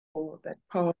for that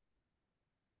power.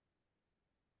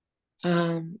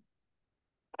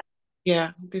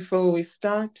 Before we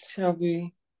start, shall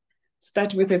we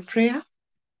start with a prayer?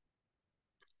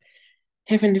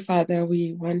 Heavenly Father,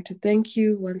 we want to thank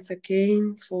you once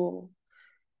again for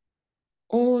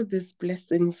all these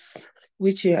blessings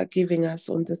which you are giving us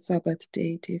on the Sabbath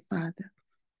day, dear Father.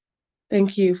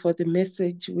 Thank you for the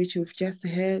message which we've just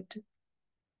heard,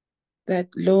 that,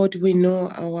 Lord, we know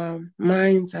our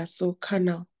minds are so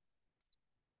carnal,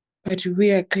 but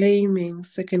we are claiming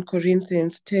 2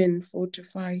 Corinthians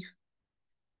 10:4-5,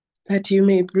 that you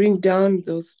may bring down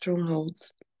those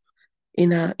strongholds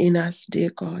in us,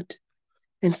 dear God,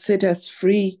 and set us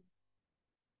free.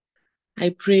 I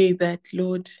pray that,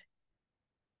 Lord,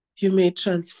 you may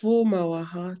transform our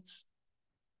hearts,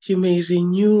 you may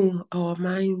renew our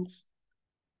minds,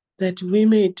 that we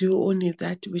may do only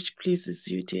that which pleases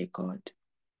you, dear God.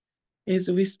 As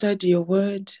we study your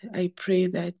word, I pray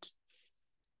that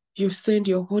you send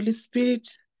your Holy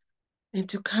Spirit and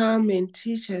to come and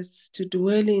teach us, to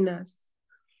dwell in us,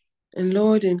 and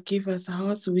Lord, and give us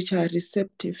hearts which are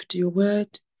receptive to your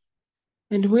word.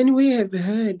 And when we have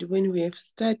heard, when we have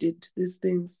studied these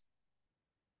things,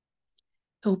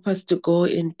 help us to go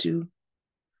and do.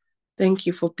 Thank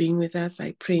you for being with us.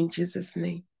 I pray in Jesus'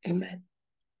 name. Amen.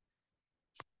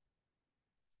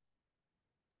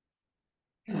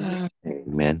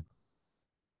 Amen.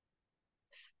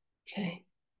 Okay.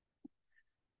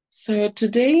 So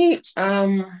today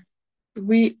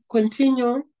we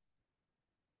continue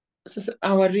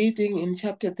our reading in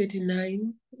chapter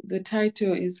 39. The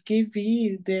title is Give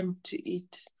Ye Them to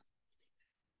Eat.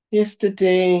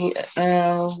 Yesterday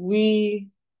we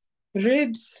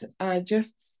read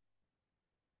just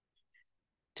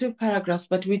 2 paragraphs,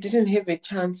 but we didn't have a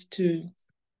chance to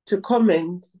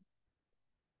comment.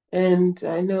 And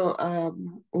I know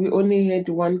we only had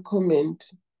one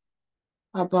comment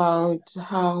about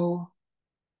how,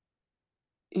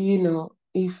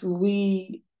 if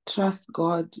we trust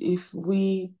God, if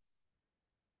we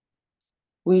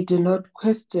do not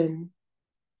question,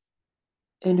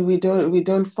 and we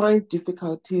don't find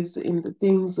difficulties in the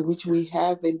things which we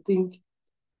have, and think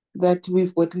that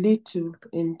we've got little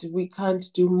and we can't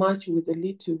do much with the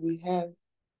little we have,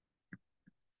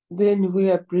 then we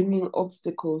are bringing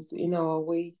obstacles in our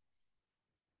way.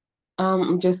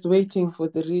 I'm just waiting for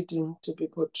the reading to be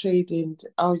portrayed, and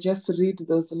I'll just read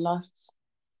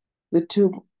the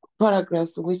 2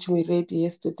 paragraphs which we read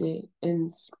yesterday,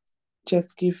 and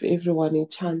just give everyone a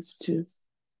chance to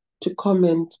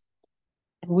comment.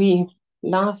 We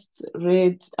last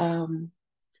read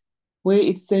where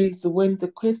it says, when the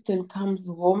question comes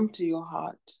home to your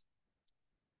heart.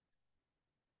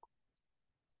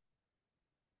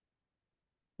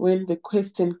 When the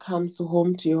question comes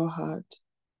home to your heart.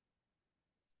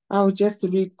 I'll just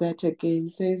read that again.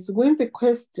 It says, when the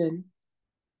question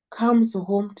comes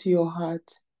home to your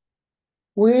heart,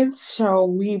 whence shall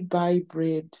we buy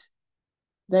bread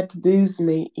that these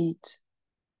may eat?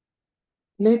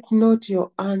 Let not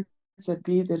your answer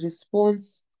be the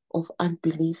response of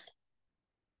unbelief.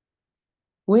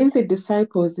 When the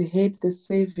disciples heard the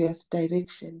Savior's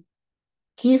direction,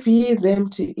 give ye them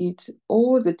to eat,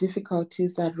 all the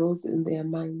difficulties arose in their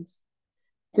minds.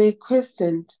 They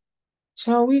questioned,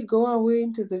 shall we go away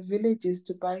into the villages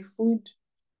to buy food?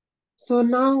 So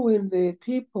now when the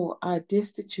people are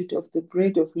destitute of the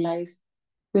bread of life,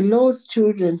 the Lord's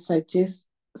children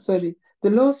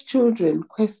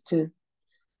question,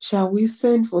 shall we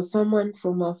send for someone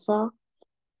from afar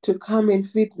to come and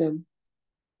feed them?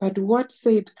 But what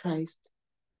said Christ?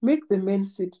 Make the men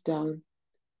sit down,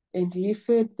 and he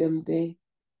fed them there.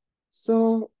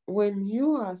 So when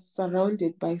you are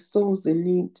surrounded by souls in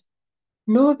need,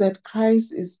 know that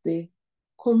Christ is there.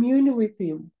 Commune with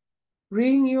him.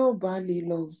 Bring your barley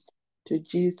loaves to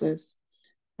Jesus.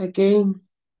 Again,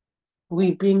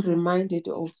 we're being reminded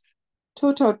of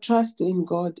total trust in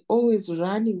God, always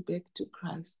running back to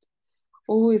Christ,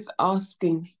 always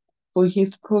asking for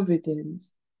his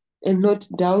providence and not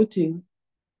doubting,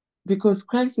 because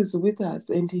Christ is with us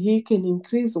and he can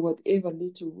increase whatever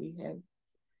little we have.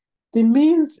 The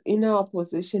means in our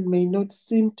possession may not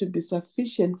seem to be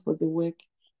sufficient for the work,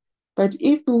 but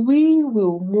if we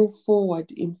will move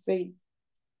forward in faith,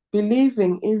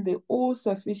 believing in the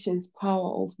all-sufficient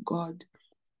power of God,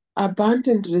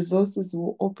 abundant resources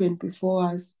will open before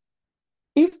us.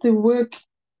 If the work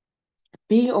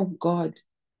be of God,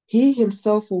 he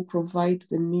himself will provide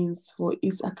the means for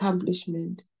its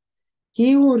accomplishment.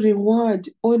 He will reward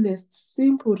honest,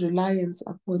 simple reliance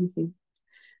upon him.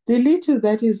 The little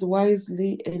that is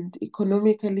wisely and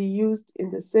economically used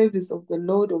in the service of the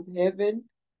Lord of heaven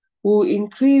will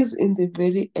increase in the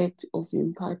very act of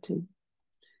imparting.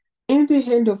 In the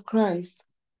hand of Christ,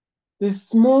 the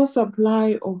small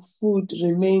supply of food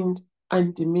remained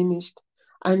undiminished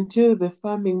until the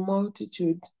farming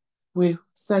multitude were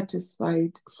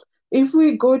satisfied. If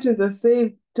we go to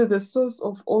the source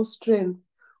of all strength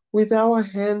with our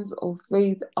hands of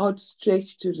faith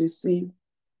outstretched to receive,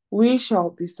 we shall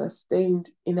be sustained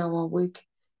in our work,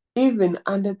 even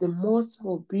under the most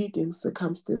forbidding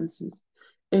circumstances,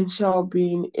 and shall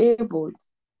be enabled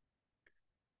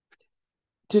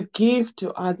to give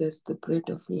to others the bread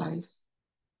of life.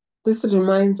 This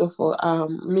reminds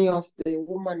me of the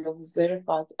woman of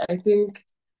Zarephath. I think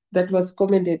that was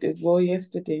commented as well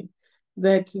yesterday,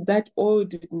 that oil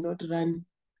did not run.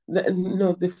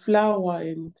 The flour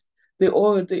and the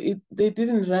oil, they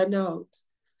didn't run out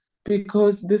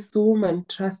because this woman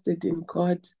trusted in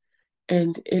God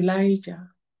and Elijah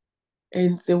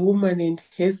and the woman and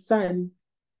her son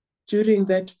during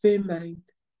that famine.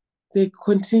 They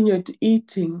continued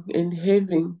eating and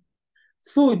having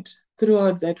food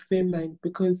throughout that famine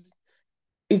because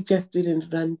it just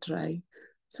didn't run dry.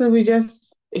 So we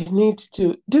just need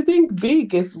to think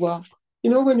big as well.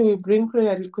 When we bring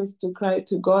prayer requests to cry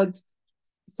to God,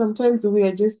 sometimes we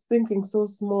are just thinking so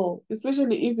small,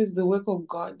 especially if it's the work of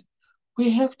God. We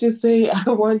have to say, I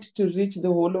want to reach the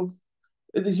whole of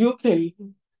the UK,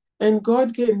 and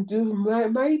God can do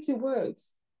mighty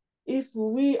works if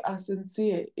we are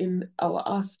sincere in our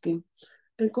asking,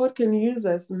 and God can use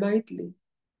us mightily.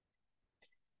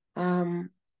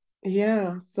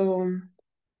 Yeah, so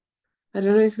I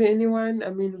don't know if anyone,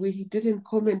 we didn't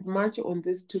comment much on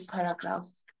these two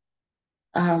paragraphs.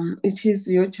 It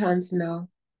is your chance now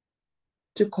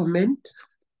to comment.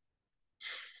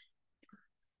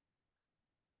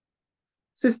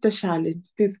 Sister Charlene,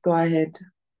 please go ahead.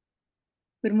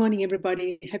 Good morning,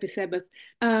 everybody. Happy Sabbath.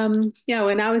 When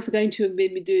I was going to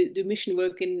do mission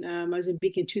work in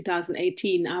Mozambique in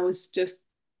 2018, I was just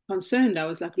concerned. I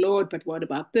was like, Lord, but what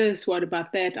about this? What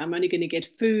about that? I'm only going to get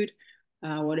food.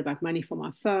 What about money for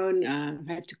my phone? I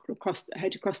had to cross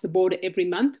the border every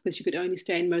month because you could only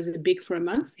stay in Mozambique for a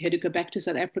month. You had to go back to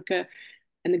South Africa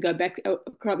and then go back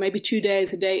maybe 2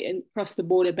 days a day and cross the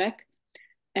border back.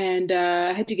 And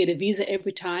I had to get a visa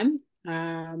every time.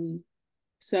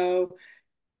 So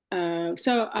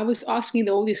I was asking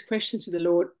all these questions to the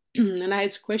Lord, and I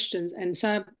had questions, and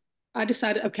so I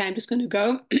decided, okay, I'm just going to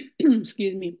go.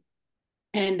 Excuse me.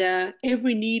 And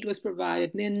every need was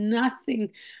provided. Then nothing,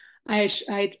 I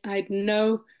had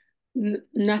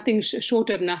nothing short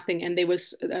of nothing. And there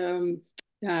was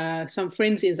some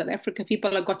friends in South Africa,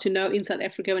 people I got to know in South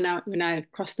Africa when I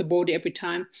crossed the border every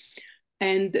time.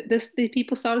 And the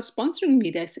people started sponsoring me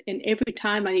this, and every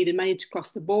time I needed money to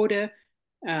cross the border.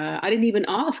 I didn't even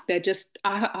ask.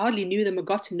 I hardly knew them or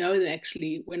got to know them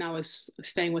actually when I was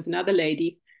staying with another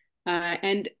lady.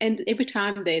 And every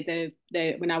time they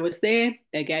when I was there,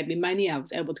 they gave me money. I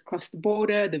was able to cross the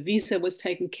border. The visa was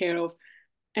taken care of,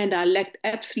 and I lacked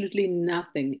absolutely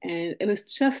nothing. And it was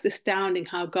just astounding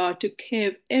how God took care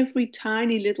of every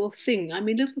tiny little thing.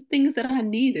 Little things that I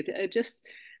needed. Just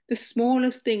the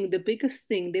smallest thing, the biggest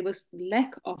thing, there was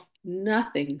lack of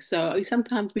nothing. So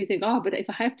sometimes we think, oh, but if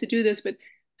I have to do this, but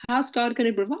how's God going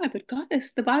to provide? But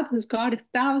the Bible says God has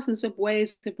thousands of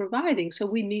ways of providing. So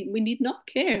we need not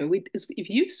care.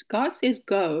 God says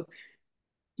go,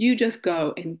 you just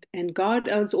go, and God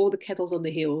owns all the cattle on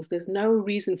the hills. There's no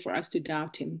reason for us to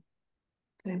doubt him.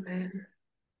 Amen.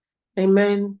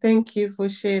 Amen. Thank you for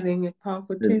sharing a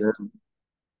powerful testimony.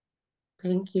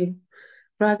 Thank you.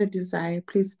 Brother Desire,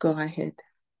 please go ahead.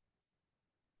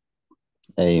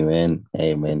 Amen.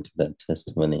 Amen to that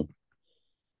testimony.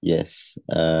 Yes.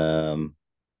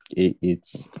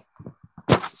 It's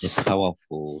a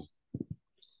powerful.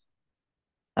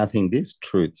 I think these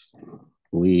truths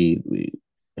we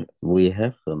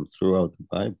have them throughout the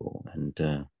Bible, and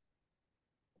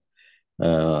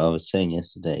I was saying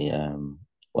yesterday,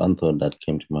 one thought that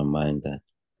came to my mind, that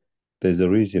there's a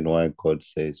reason why God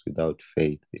says without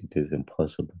faith it is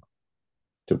impossible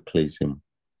to please him.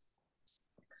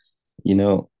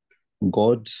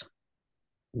 God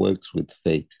works with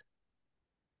faith.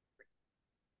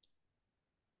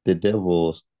 The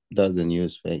devil doesn't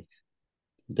use faith.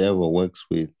 The devil works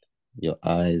with your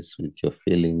eyes, with your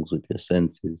feelings, with your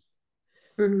senses.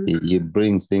 Mm-hmm. He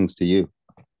brings things to you.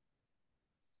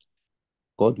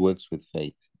 God works with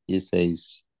faith. He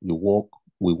says, we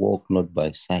walk not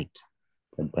by sight,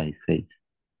 but by faith.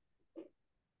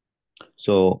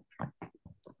 So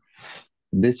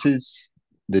this is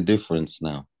the difference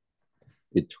now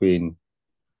between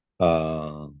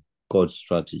God's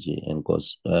strategy and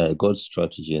God's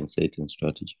strategy and Satan's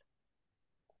strategy.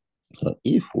 So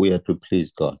if we are to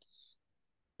please God,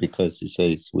 because he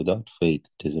says without faith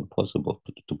it is impossible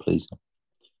to please him.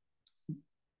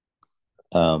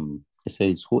 It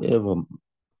says whoever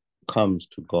comes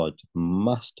to God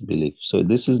must believe. So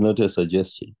this is not a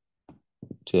suggestion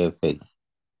to have faith.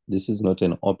 This is not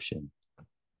an option.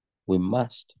 We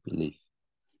must believe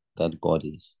that God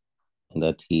is, and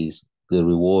that he is the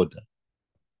rewarder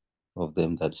of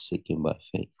them that seek him by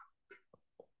faith.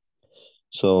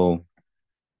 So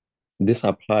this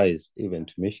applies even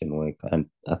to mission work. And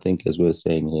I think, as we're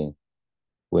saying here,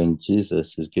 when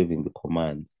Jesus is giving the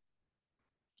command,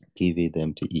 give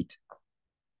them to eat.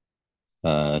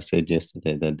 I said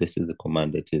yesterday that this is the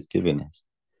command that he's given us.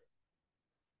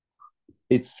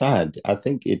 It's sad. I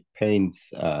think it pains,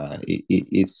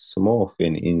 it's more of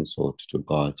an insult to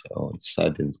God, or it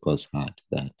saddens God's heart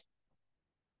that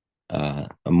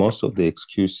most of the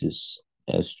excuses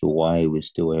as to why we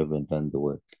still haven't done the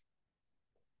work,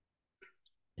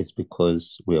 it's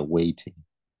because we are waiting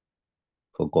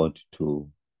for God to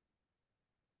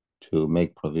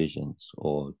make provisions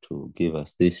or to give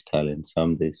us this talent.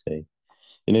 Some they say,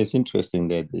 it's interesting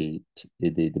that the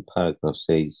paragraph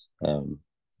says,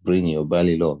 bring your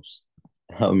barley loaves.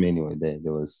 How many were there?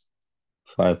 There was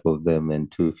 5 of them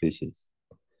and 2 fishes.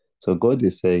 So God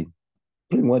is saying,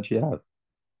 bring what you have.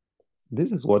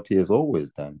 This is what he has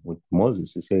always done with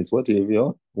Moses. He says, what have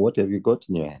you got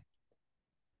in your hand?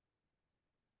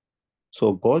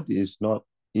 So God is not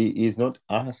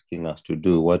asking us to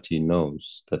do what he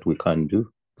knows that we can't do,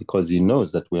 because he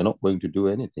knows that we're not going to do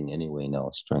anything anyway in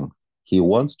our strength. He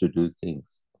wants to do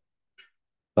things,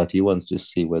 but he wants to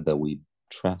see whether we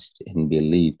trust and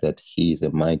believe that he is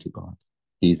a mighty God.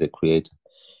 He is a creator.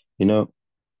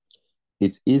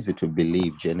 It's easy to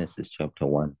believe Genesis chapter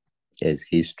 1 as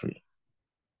history,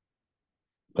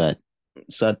 but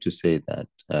sad to say that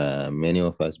many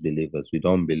of us believers, we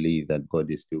don't believe that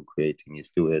God is still creating. He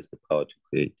still has the power to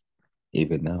create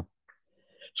even now.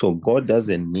 So God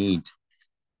doesn't need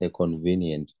a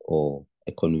convenient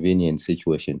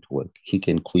situation to work. He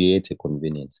can create a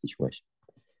convenient situation.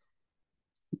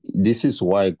 This is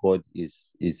why God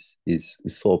is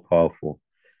so powerful.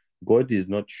 God is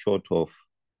not short of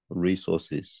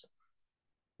resources,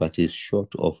 but is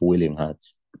short of willing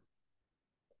hearts.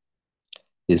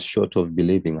 Is short of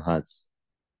believing hearts.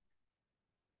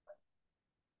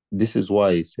 This is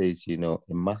why he says, a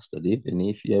mustard, even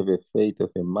if you have a faith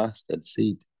of a mustard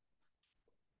seed,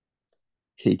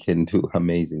 he can do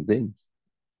amazing things.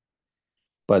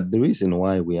 But the reason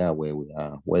why we are where we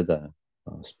are, whether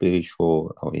our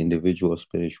spiritual, our individual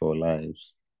spiritual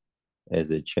lives as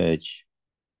a church,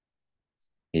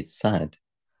 it's sad.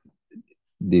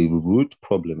 The root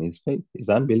problem is faith, is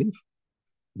unbelief.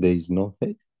 There is no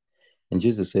faith. And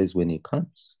Jesus says, when he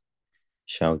comes,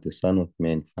 shall the Son of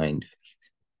Man find faith?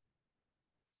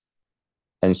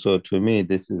 And so to me,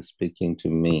 this is speaking to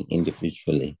me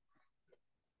individually.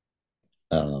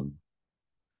 All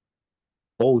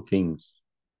things,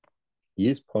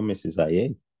 his promises are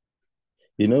yea.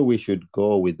 We should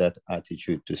go with that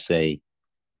attitude to say,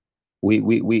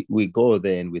 we go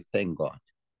there and we thank God,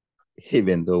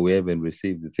 even though we haven't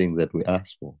received the things that we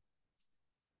asked for.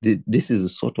 This is a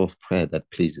sort of prayer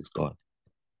that pleases God.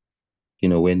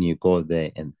 When you go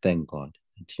there and thank God,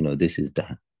 this is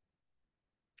done.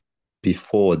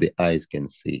 Before the eyes can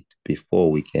see it,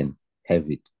 before we can have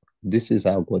it. This is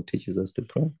how God teaches us to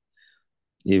pray,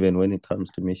 even when it comes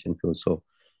to mission field. So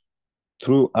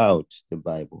throughout the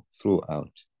Bible,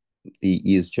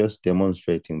 he is just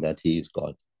demonstrating that he is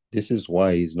God. This is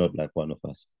why he's not like one of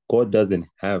us. God doesn't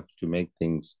have to make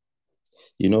things,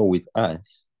 with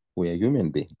us, we are human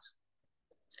beings.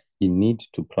 You need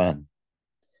to plan.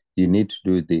 You need to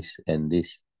do this and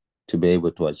this to be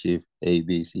able to achieve A,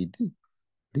 B, C, D.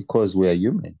 Because we are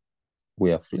human.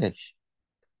 We are flesh.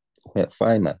 We are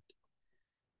finite.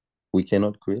 We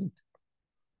cannot create.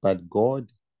 But God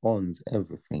owns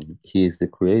everything. He is the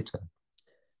creator.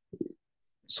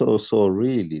 So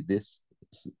really,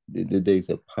 there is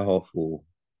a powerful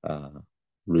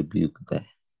rebuke there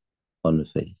on the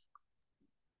faith.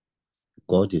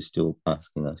 God is still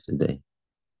asking us today,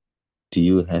 do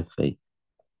you have faith?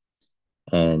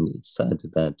 And it's sad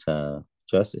that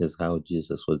just as how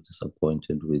Jesus was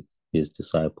disappointed with his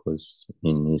disciples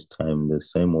in his time, the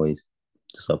same way he's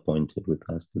disappointed with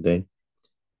us today.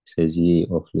 He says, ye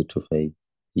of little faith,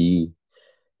 ye.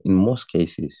 In most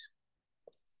cases,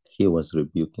 he was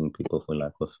rebuking people for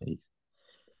lack of faith.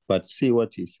 But see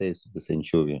what he says to the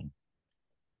centurion.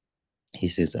 He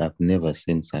says, I've never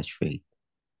seen such faith.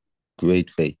 Great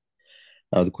faith.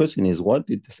 Now the question is, what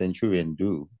did the centurion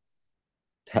do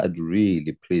that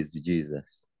really pleased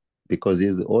Jesus? because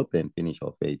he's the author and finisher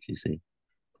of faith, you see.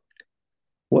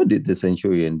 What did the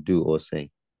centurion do or say?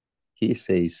 He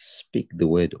says, speak the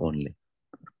word only,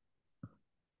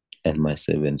 and my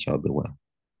servant shall be well.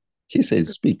 He says,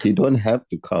 speak. You don't have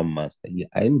to come, master.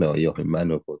 I know you're a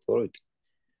man of authority.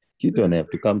 You don't have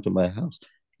to come to my house.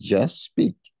 Just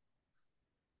speak.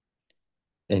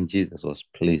 And Jesus was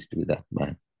pleased with that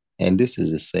man. And this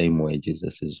is the same way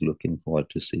Jesus is looking forward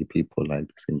to see people like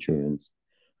the centurions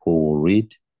who will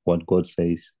read what God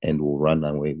says and will run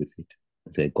away with it.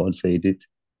 Say, God said it,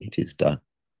 it is done.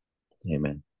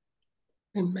 Amen.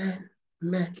 Amen.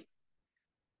 Amen.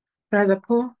 Brother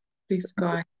Paul, please go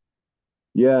ahead.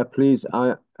 Yeah, please.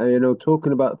 I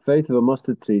talking about faith of a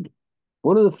mustard seed.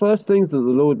 One of the first things that the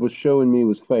Lord was showing me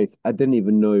was faith. I didn't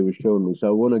even know he was showing me. So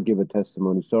I want to give a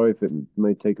testimony. Sorry if it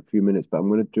may take a few minutes, but I'm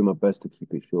going to do my best to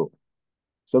keep it short.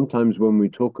 Sometimes when we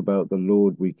talk about the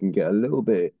Lord, we can get a little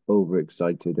bit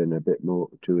overexcited and a bit more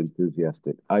too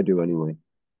enthusiastic. I do anyway.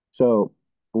 So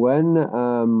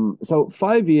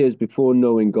 5 years before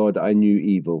knowing God, I knew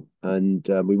evil, and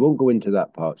we won't go into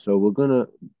that part. So we're going to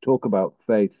talk about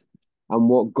faith and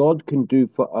what God can do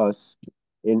for us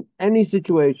in any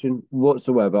situation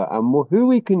whatsoever, and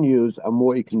who he can use and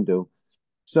what he can do.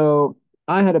 So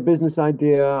I had a business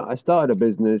idea. I started a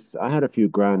business. I had a few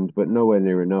grand, but nowhere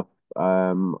near enough.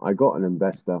 I got an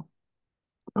investor.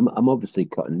 I'm obviously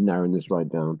narrowing this right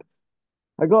down.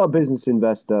 I got a business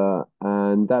investor,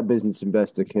 and that business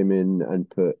investor came in and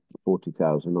put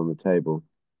 40,000 on the table.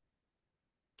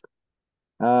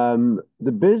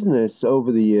 The business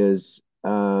over the years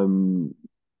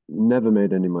never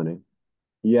made any money.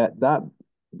 Yet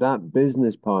that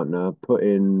business partner put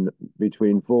in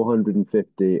between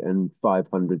 450 and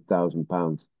 500,000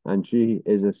 pounds, and she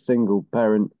is a single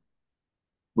parent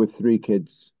with 3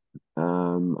 kids,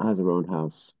 has her own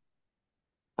house,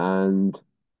 and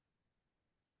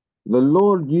the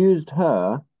Lord used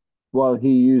her while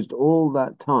he used all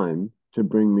that time to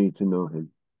bring me to know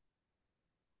him.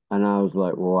 And I was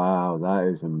like, wow, that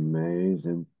is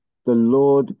amazing. The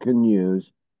Lord can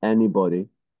use anybody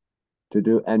to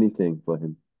do anything for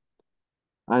him.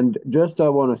 And just I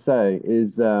want to say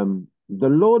is the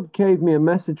Lord gave me a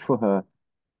message for her.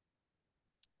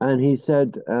 And he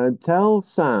said, tell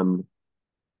Sam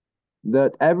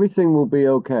that everything will be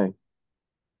okay.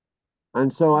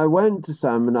 And so I went to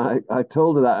Sam and I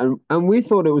told her that. And we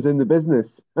thought it was in the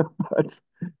business. But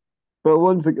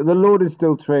once again, the Lord is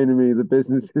still training me. The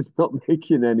business is not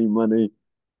making any money.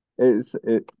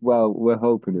 Well, we're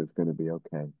hoping it's going to be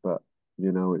okay. But,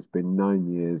 it's been 9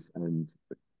 years and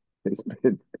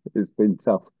it's been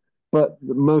tough. But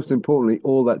most importantly,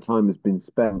 all that time has been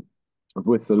spent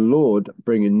with the Lord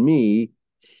bringing me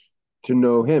to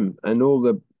know him. And all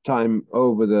the time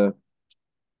over the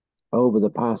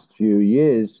past few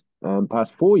years,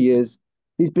 past 4 years,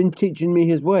 he's been teaching me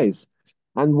his ways.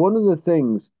 And one of the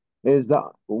things is that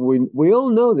we all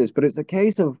know this, but it's a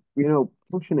case of,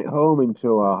 pushing it home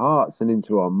into our hearts and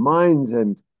into our minds,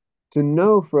 and to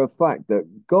know for a fact that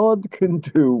God can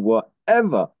do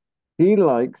whatever he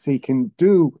likes. He can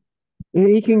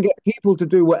get people to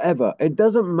do whatever. It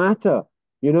doesn't matter.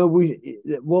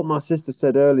 What my sister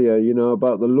said earlier,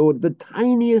 about the Lord, the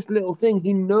tiniest little thing,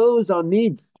 he knows our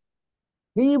needs.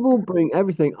 He will bring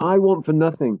everything. I want for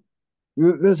nothing.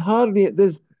 There's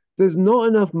not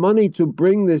enough money to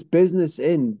bring this business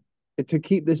in, to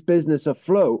keep this business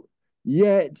afloat.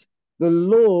 Yet the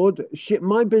Lord,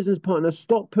 my business partner,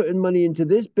 stopped putting money into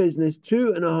this business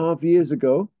 2.5 years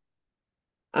ago.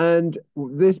 And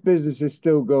this business is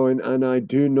still going, and I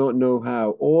do not know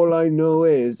how. All I know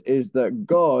is that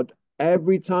God,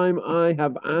 every time I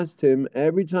have asked him,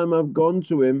 every time I've gone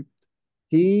to him,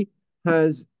 he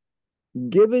has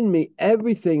given me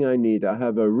everything I need. I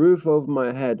have a roof over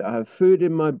my head. I have food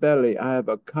in my belly. I have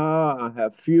a car. I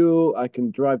have fuel. I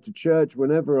can drive to church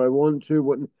whenever I want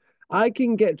to. I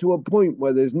can get to a point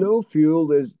where there's no fuel.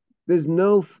 There's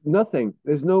nothing.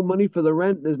 There's no money for the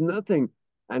rent. There's nothing.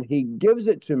 And he gives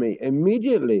it to me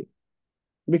immediately,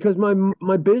 because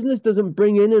my business doesn't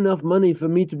bring in enough money for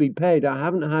me to be paid. I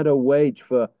haven't had a wage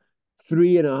for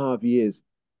 3.5 years.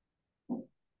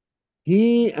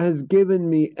 He has given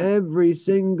me every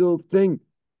single thing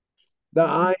that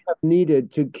I have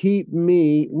needed to keep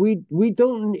me. We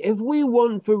don't, if we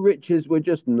want for riches, we're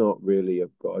just not really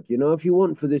of God. If you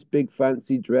want for this big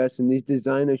fancy dress and these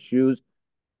designer shoes,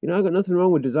 I've got nothing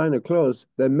wrong with designer clothes.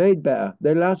 They're made better.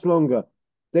 They last longer.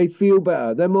 They feel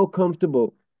better. They're more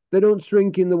comfortable. They don't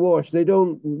shrink in the wash. They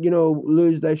don't,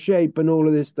 lose their shape and all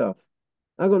of this stuff.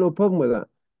 I've got no problem with that.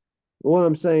 What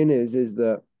I'm saying is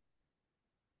that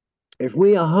if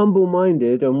we are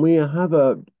humble-minded and we have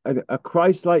a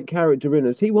Christ-like character in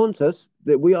us, he wants us,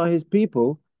 that we are his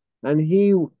people, and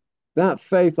that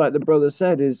faith, like the brother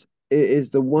said, is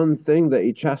the one thing that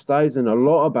he chastised a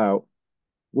lot about,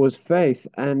 was faith.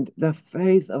 And the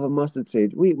faith of a mustard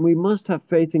seed. We must have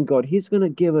faith in God. He's going to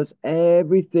give us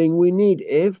everything we need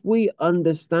if we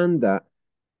understand that.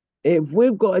 If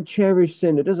we've got a cherished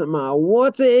sin, it doesn't matter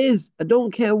what it is. I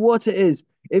don't care what it is.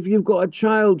 If you've got a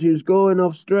child who's going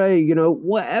off stray,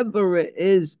 whatever it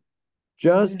is,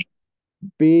 just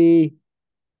be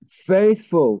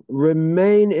faithful.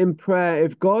 Remain in prayer.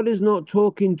 If God is not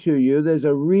talking to you, there's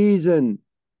a reason.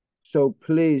 So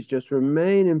please just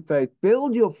remain in faith.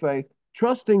 Build your faith.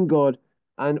 Trust in God,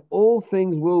 and all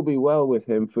things will be well with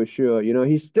him for sure.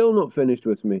 He's still not finished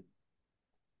with me.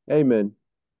 Amen.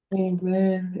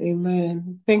 Amen.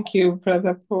 Amen. Thank you,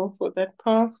 Brother Paul, for that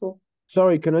powerful.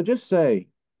 Sorry, can I just say,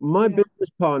 my business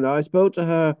partner, I spoke to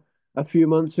her a few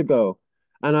months ago,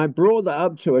 and I brought that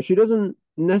up to her. She doesn't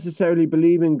necessarily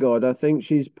believe in God. I think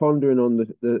she's pondering on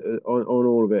on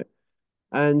all of it.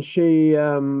 And she,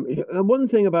 one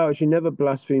thing about her, she never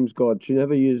blasphemes God. She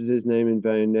never uses his name in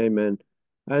vain. Amen.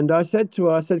 And I said to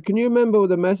her, I said, can you remember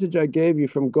the message I gave you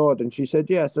from God? And she said,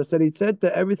 yes. I said, he said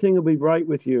that everything will be right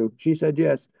with you. She said,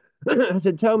 yes. I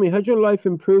said, tell me, has your life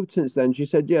improved since then? She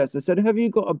said, yes. I said, have you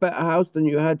got a better house than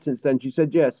you had since then? She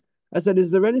said, yes. I said,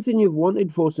 is there anything you've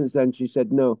wanted for since then? She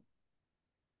said, no.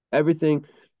 Everything.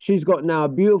 She's got now a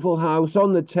beautiful house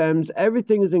on the Thames.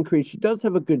 Everything has increased. She does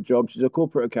have a good job. She's a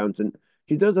corporate accountant.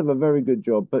 She does have a very good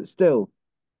job, but still,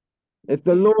 if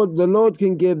the Lord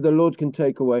can give, the Lord can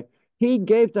take away. He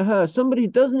gave to her. Somebody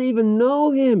doesn't even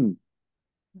know him.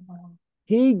 Wow.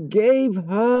 He gave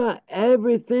her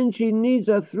everything she needs.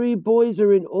 Her 3 boys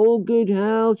are in all good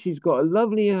health. She's got a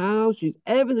lovely house.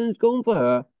 Everything's going for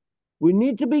her. We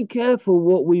need to be careful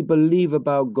what we believe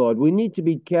about God. We need to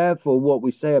be careful what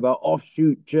we say about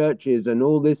offshoot churches and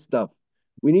all this stuff.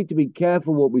 We need to be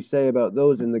careful what we say about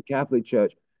those in the Catholic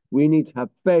Church. We need to have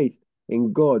faith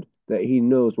in God that he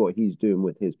knows what he's doing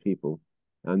with his people.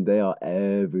 And they are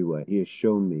everywhere. He has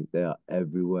shown me they are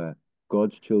everywhere.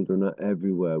 God's children are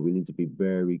everywhere. We need to be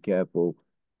very careful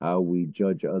how we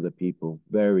judge other people.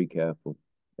 Very careful.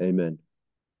 Amen.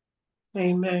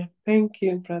 Amen. Thank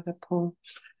you, Brother Paul.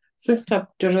 Sister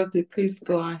Dorothy, please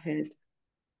go ahead.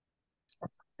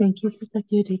 Thank you, Sister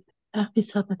Judith. Happy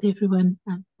Sabbath, everyone.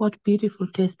 And what beautiful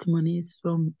testimonies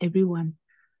from everyone.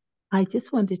 I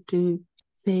just wanted to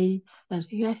say that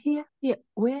here,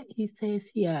 where he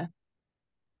says here,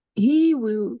 he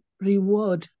will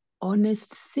reward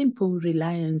honest, simple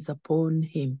reliance upon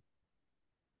him.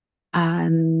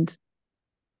 And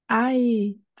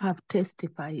I have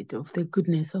testified of the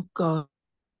goodness of God,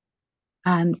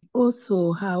 and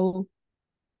also how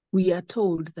we are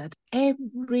told that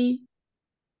every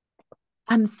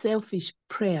unselfish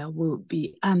prayer will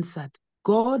be answered.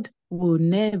 God will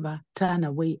never turn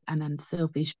away an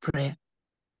unselfish prayer.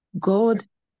 God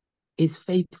is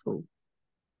faithful.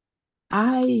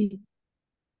 I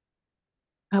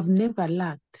have never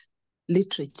lacked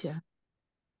literature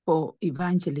for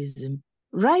evangelism.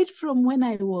 Right from when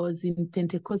I was in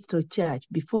Pentecostal church,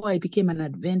 before I became an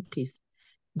Adventist,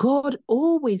 God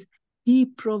always, he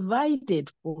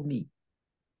provided for me.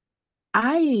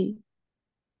 I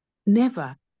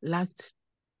never lacked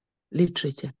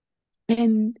literature.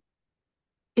 And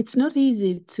it's not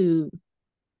easy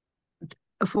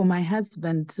for my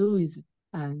husband, who is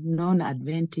a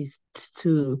non-Adventist,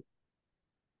 to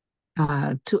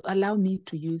allow me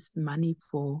to use money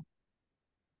for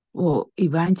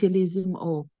evangelism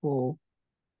or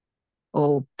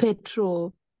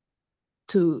petrol,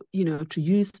 to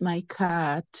use my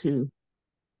car to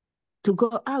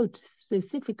go out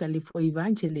specifically for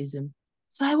evangelism.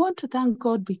 So I want to thank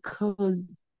God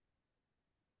because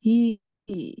he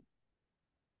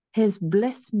has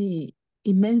blessed me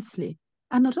immensely.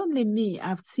 And not only me,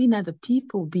 I've seen other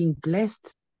people being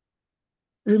blessed.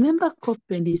 Remember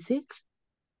COP26?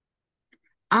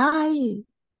 I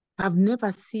have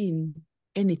never seen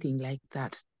anything like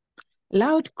that.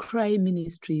 Loud Cry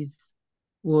Ministries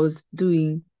was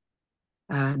doing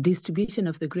distribution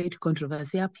of the Great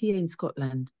Controversy up here in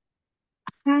Scotland.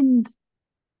 And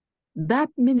that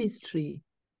ministry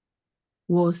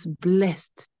was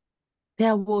blessed.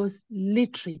 There was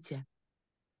literature,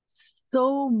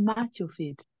 so much of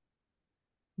it.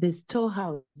 The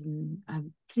storehouse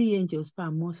and Three Angels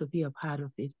Farm, most of you have heard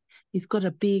of it. It's got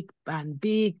a big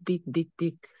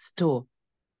store.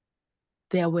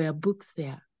 There were books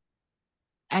there.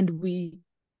 And we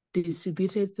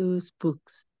distributed those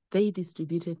books. They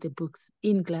distributed the books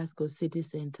in Glasgow city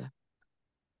centre,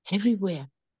 everywhere.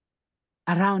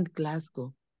 around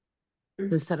Glasgow,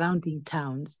 the surrounding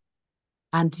towns.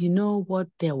 And you know what?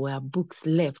 There were books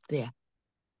left there.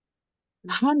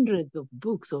 Hundreds of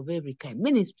books of every kind.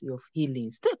 Ministry of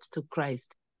Healing, Steps to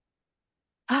Christ.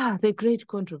 The great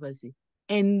controversy.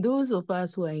 And those of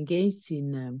us who are engaged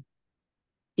in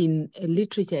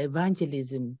literature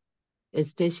evangelism,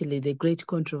 especially the great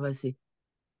controversy,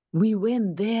 we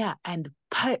went there and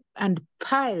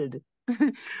piled.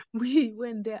 We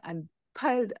went there and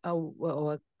piled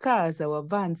our cars, our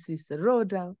vans. Sister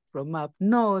Rhoda from up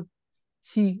north,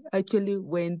 she actually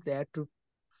went there to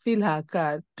fill her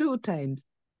car 2 times.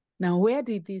 Now, where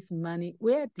did these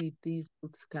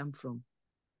books come from?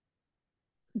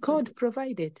 God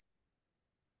provided.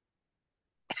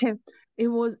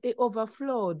 It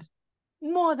overflowed,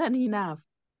 more than enough.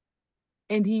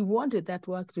 And he wanted that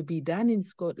work to be done in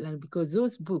Scotland because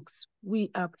those books,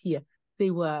 we up here, they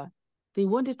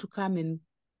wanted to come and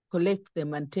collect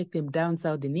them and take them down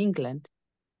south in England.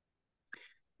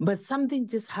 But something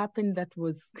just happened that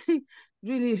was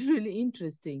really, really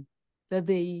interesting, that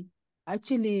they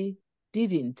actually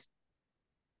didn't.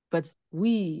 But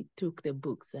we took the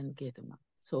books and gave them out.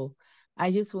 So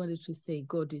I just wanted to say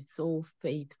God is so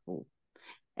faithful.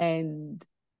 And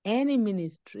any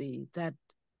ministry that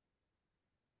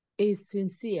is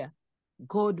sincere,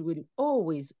 God will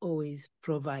always, always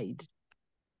provide.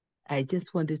 I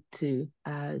just wanted to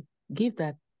give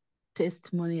that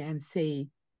testimony and say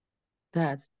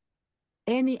that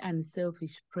any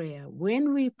unselfish prayer,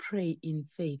 when we pray in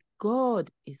faith,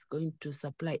 God is going to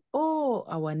supply all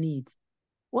our needs.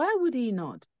 Why would he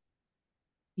not?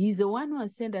 He's the one who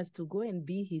has sent us to go and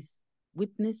be his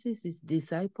witnesses, his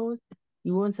disciples.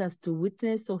 He wants us to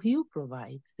witness, so he'll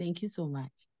provide. Thank you so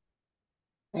much.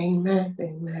 Amen.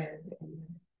 Amen. Amen.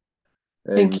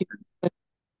 Amen. Thank you.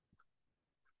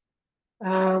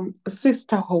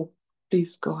 Sister Hope,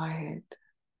 please go ahead.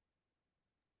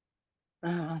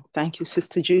 Thank you,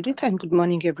 Sister Judith, and good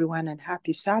morning, everyone, and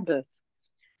happy Sabbath.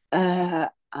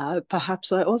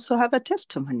 Perhaps I also have a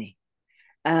testimony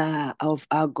of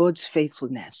our God's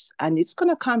faithfulness, and it's going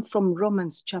to come from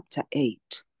Romans chapter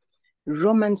 8.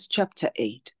 Romans chapter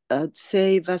 8, I'd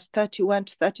say verse 31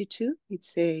 to 32, it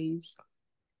says,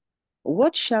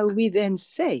 "What shall we then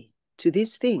say to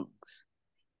these things?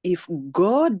 If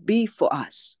God be for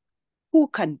us, who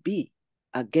can be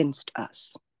against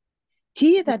us?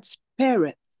 He that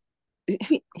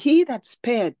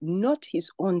spared not his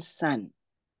own son,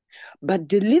 but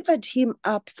delivered him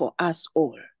up for us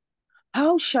all,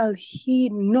 how shall he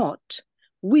not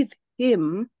with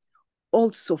him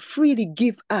also freely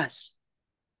give us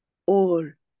all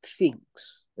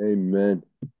things?" Amen.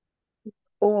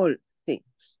 All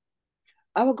things.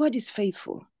 Our God is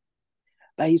faithful,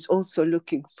 but he's also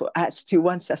looking for us. He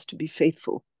wants us to be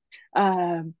faithful.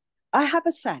 I have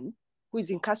a son who is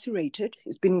incarcerated.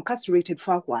 He's been incarcerated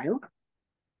for a while,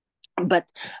 but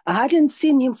I hadn't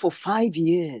seen him for 5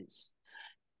 years.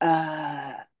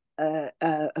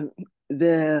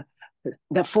 The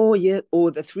 4 year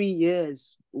or the 3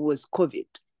 years was COVID.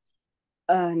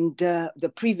 And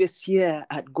the previous year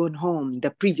I'd gone home.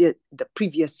 The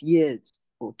previous years,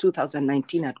 or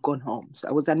 2019, I'd gone home. So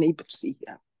I was unable to see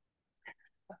him.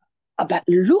 But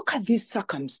look at these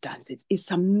circumstances.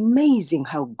 It's amazing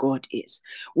how God is.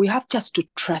 We have just to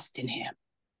trust in him.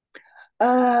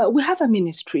 We have a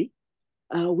ministry.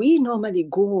 We normally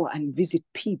go and visit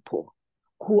people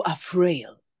who are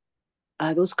frail.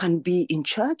 Those can be in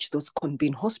church, those can be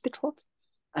in hospitals,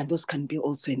 and those can be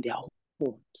also in their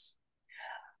homes.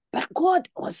 But God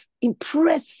was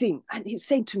impressing, and he's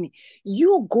saying to me,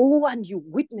 you go and you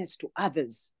witness to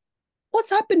others. What's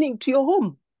happening to your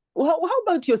home? Well, how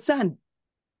about your son?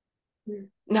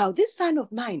 Now, this son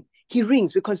of mine, he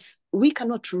rings because we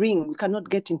cannot ring. We cannot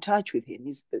get in touch with him.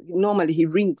 Normally, he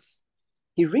rings.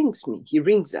 He rings me. He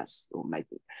rings us,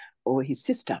 or his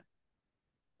sister.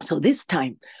 So this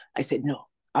time, I said, no.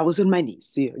 I was on my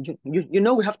knees. You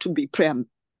know we have to be prayer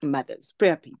mothers,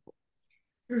 prayer people.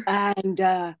 And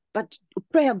but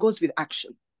prayer goes with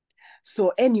action.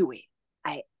 So anyway,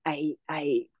 I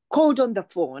called on the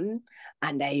phone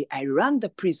and I rang the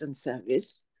prison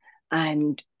service,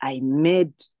 and I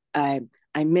made an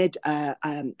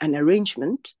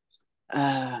arrangement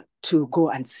to go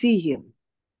and see him.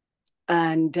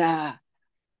 And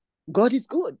God is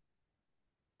good.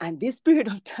 And this period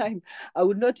of time, I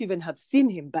would not even have seen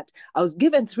him, but I was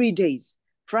given 3 days,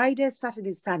 Friday,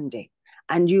 Saturday, Sunday,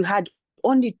 and you had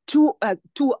only 2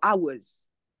 hours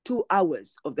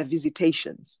of the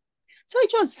visitations. So I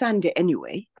chose Sunday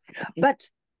anyway.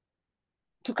 But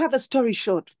to cut the story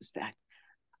short was that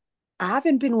I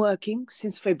haven't been working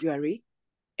since February,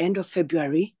 end of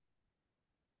February.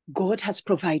 God has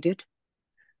provided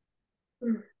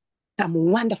some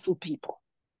wonderful people,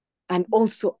 and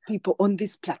also people on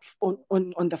this platform,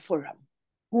 on the forum,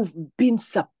 who've been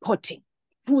supportive.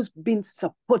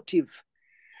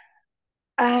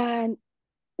 And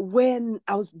when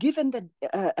I was given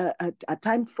a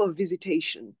time for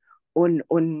visitation on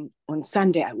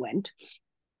Sunday, I went.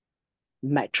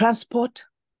 My transport,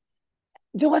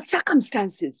 there were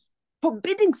circumstances,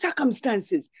 forbidding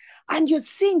circumstances, and you're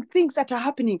seeing things that are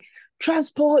happening.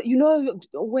 Transport,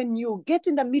 when you get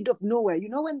in the middle of nowhere,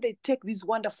 when they take these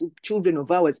wonderful children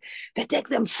of ours, they take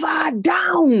them far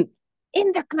down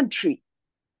in the country.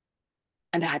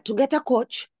 And I had to get a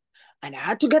coach, and I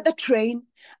had to get the train,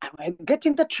 and we're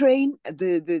getting the train,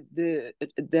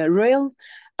 the rails,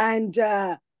 and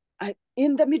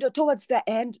in the middle, towards the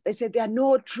end, they said there are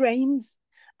no trains,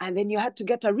 and then you had to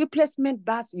get a replacement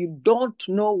bus. You don't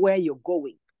know where you're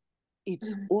going.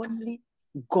 It's only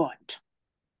God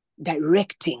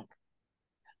directing.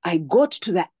 I got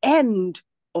to the end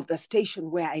of the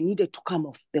station where I needed to come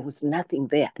off. There was nothing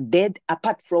there, dead,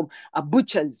 apart from a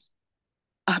butcher's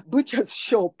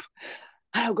shop.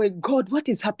 And I'm going, God, what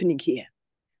is happening here?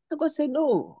 And God said,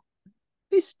 no,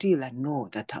 be still and know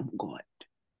that I'm God.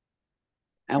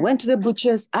 I went to the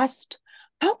butchers, asked,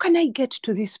 how can I get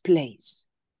to this place?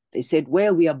 They said,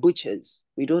 well, we are butchers.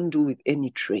 We don't do with any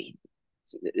train,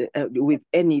 with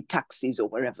any taxis or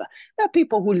wherever. There are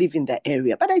people who live in the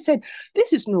area. But I said,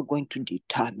 this is not going to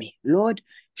deter me. Lord,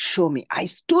 show me. I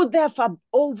stood there for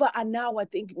over an hour. I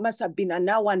think it must have been an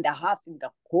hour and a half in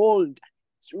the cold.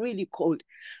 It's really cold.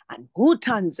 And who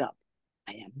turns up?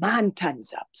 A man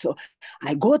turns up. So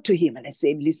I go to him and I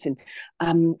say, listen,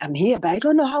 I'm here, but I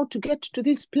don't know how to get to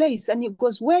this place. And he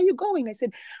goes, where are you going? I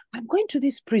said, I'm going to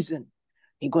this prison.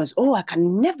 He goes, oh, I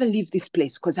can never leave this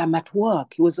place because I'm at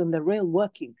work. He was on the rail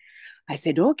working. I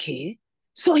said, okay.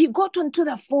 So he got onto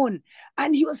the phone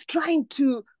and he was trying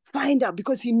to find out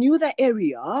because he knew the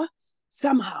area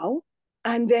somehow.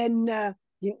 And then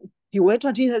he went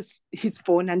on his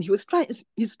phone and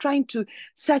he's trying to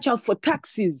search out for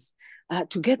taxis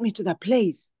to get me to the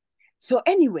place. So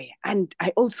anyway, and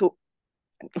I also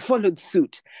followed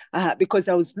suit because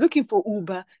I was looking for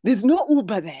Uber. There's no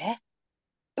Uber there,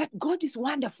 but God is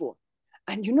wonderful.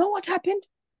 And you know what happened?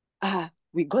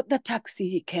 We got the taxi,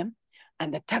 he came,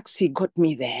 and the taxi got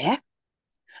me there.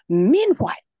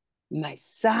 Meanwhile, my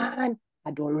son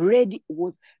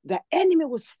the enemy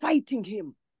was fighting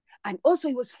him. And also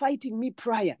he was fighting me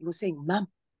prior. He was saying, Mom,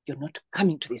 you're not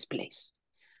coming to this place.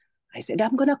 I said,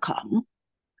 I'm going to come.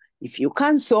 If you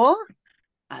cancel,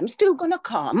 I'm still going to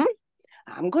come.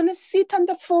 I'm going to sit on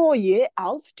the foyer.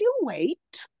 I'll still wait.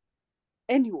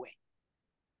 Anyway,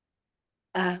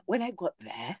 when I got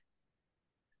there,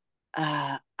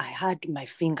 I had my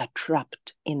finger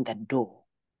trapped in the door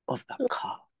of the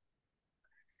car.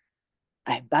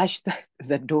 I bashed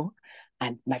the door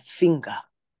and my finger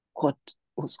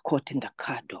was caught in the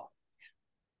car door.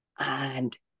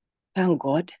 And thank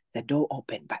God the door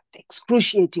opened, but the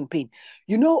excruciating pain.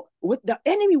 You know, what the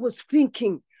enemy was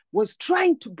thinking was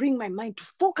trying to bring my mind to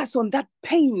focus on that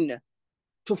pain,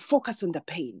 to focus on the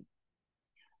pain.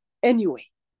 Anyway,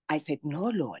 I said, no,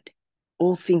 Lord,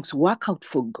 all things work out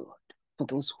for good for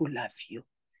those who love you.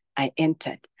 I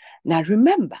entered. Now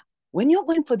remember, when you're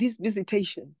going for this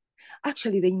visitation,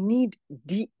 actually they need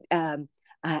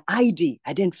ID,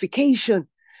 identification.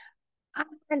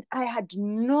 And I had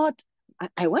not,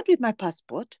 I went with my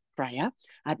passport prior.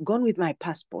 I'd gone with my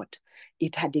passport.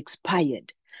 It had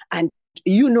expired. And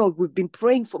we've been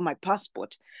praying for my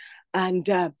passport.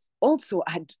 And also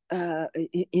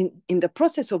in the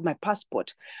process of my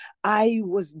passport, I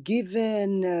was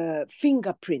given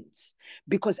fingerprints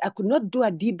because I could not do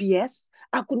a DBS.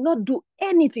 I could not do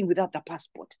anything without the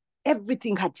passport.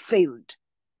 Everything had failed.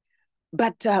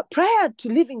 But prior to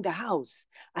leaving the house,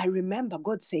 I remember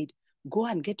God said, go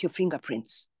and get your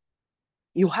fingerprints.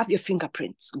 You have your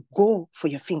fingerprints. Go for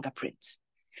your fingerprints.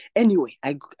 Anyway,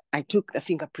 I took the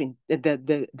fingerprint,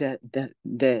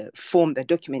 the form, the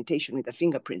documentation with the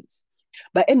fingerprints.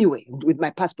 But anyway, with my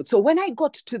passport. So when I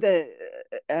got to the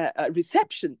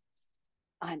reception,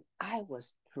 and I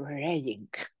was praying.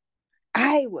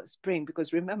 I was praying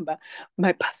because remember,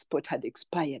 my passport had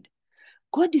expired.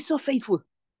 God is so faithful.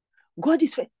 God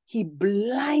is faithful. He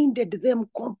blinded them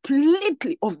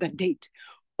completely of the date.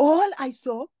 All I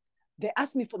saw, they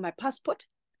asked me for my passport.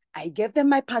 I gave them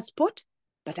my passport,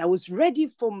 but I was ready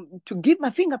to give my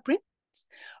fingerprints,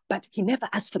 but he never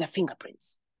asked for the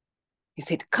fingerprints. He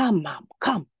said, come, Mom,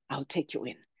 come, I'll take you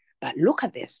in. But look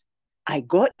at this. I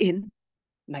got in,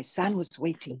 my son was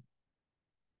waiting.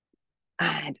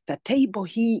 And the table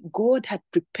God had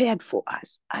prepared for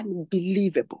us,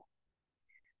 unbelievable.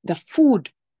 The food,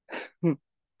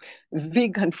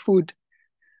 vegan food.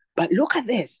 But look at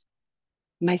this.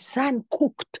 My son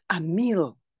cooked a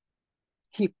meal.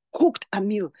 He cooked a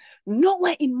meal.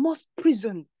 Nowhere in most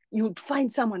prisons you'd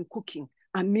find someone cooking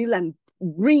a meal and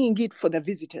bringing it for the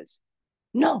visitors.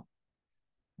 No.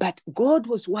 But God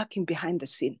was working behind the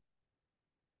scene.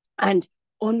 And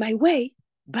on my way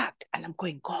back, and I'm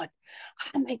going, God,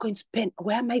 how am I going to spend?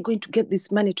 Where am I going to get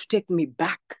this money to take me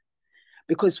back?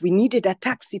 Because we needed a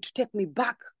taxi to take me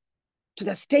back to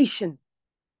the station.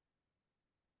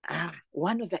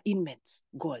 One of the inmates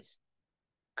goes,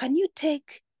 can you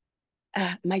take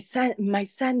my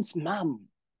son's mom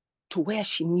to where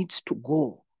she needs to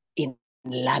go in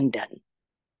London?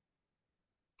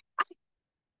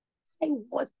 I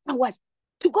was,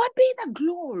 to God be the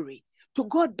glory. To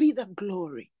God be the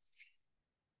glory.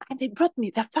 And they brought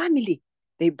me, the family,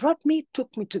 they brought me,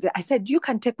 took me to I said, you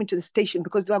can take me to the station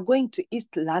because they were going to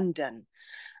East London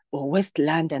or West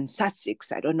London,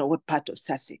 Sussex. I don't know what part of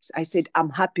Sussex. I said, I'm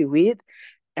happy with,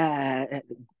 I'm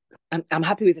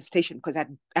happy with the station because I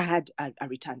had a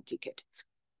return ticket.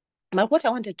 But what I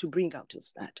wanted to bring out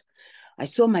was that I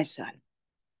saw my son.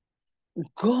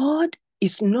 God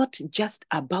is not just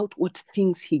about what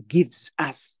things he gives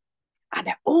us. And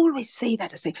I always say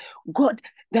that, I say, God,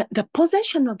 the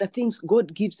possession of the things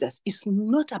God gives us is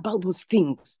not about those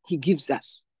things he gives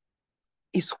us.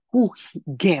 It's who he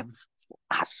gave for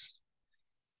us.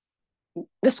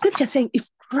 The scripture saying, if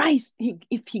Christ,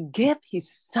 if he gave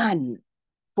his son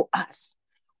for us,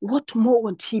 what more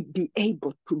won't he be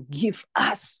able to give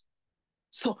us?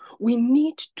 So we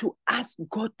need to ask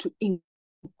God to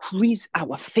increase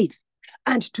our faith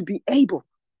and to be able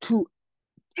to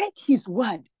take his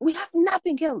word. We have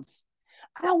nothing else.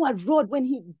 Our rod, when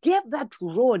he gave that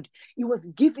rod, he was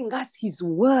giving us his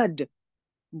word.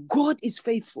 God is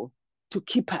faithful to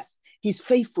keep us. He's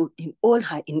faithful in all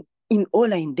our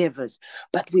endeavors,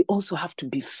 but we also have to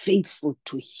be faithful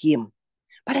to him.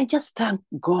 But I just thank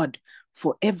God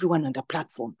for everyone on the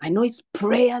platform. I know it's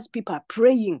prayers, people are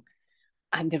praying,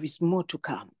 and there is more to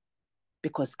come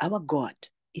because our God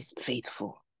is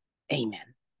faithful. Amen.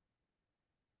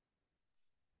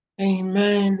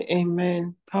 Amen.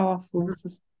 Amen. Powerful,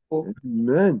 Sister Hope.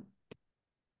 Amen.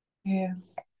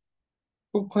 Yes.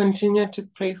 We'll continue to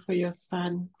pray for your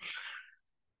son.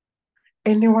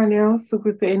 Anyone else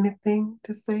with anything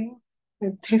to say?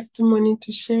 A testimony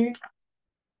to share?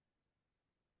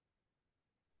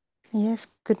 Yes,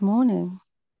 good morning.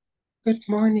 Good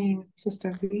morning,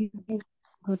 Sister V.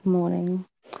 Good morning.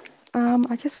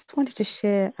 I just wanted to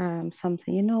share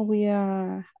something. You know,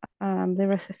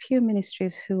 there are a few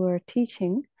ministries who are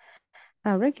teaching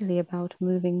regularly about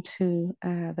moving to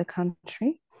the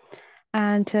country.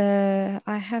 And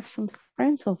I have some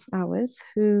friends of ours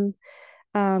who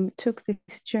took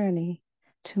this journey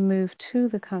to move to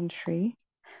the country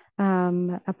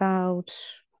about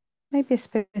maybe a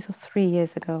space of 3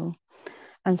 years ago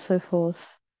and so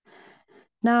forth.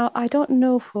 Now, I don't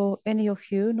know for any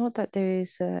of you, not that there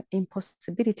is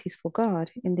impossibilities for God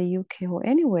in the UK or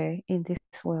anywhere in this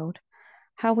world.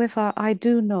 However, I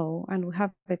do know and we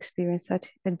have experienced that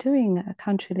doing a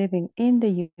country living in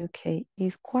the UK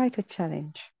is quite a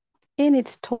challenge in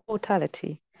its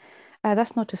totality.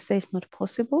 That's not to say it's not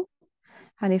possible.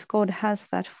 And if God has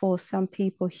that for some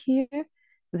people here,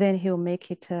 then he'll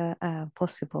make it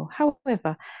possible.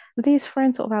 However, these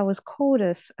friends of ours called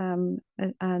us and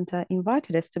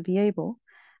invited us to be able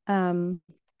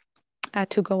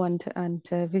to go and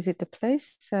visit the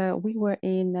place. We were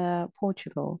in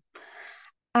Portugal.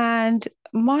 And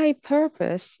my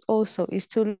purpose also is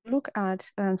to look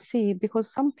at and see,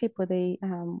 because some people,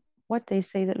 what they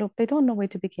say that, look, they don't know where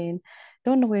to begin,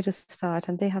 don't know where to start,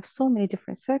 and they have so many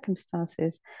different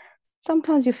circumstances.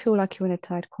 Sometimes you feel like you're in a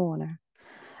tight corner.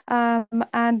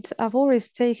 And I've always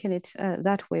taken it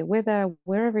that way,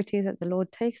 wherever it is that the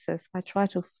Lord takes us, I try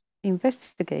to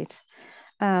investigate,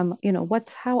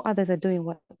 how others are doing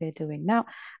what they're doing. Now,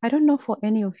 I don't know for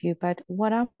any of you, but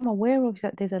what I'm aware of is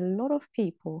that there's a lot of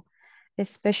people,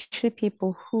 especially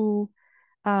people who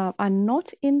are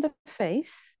not in the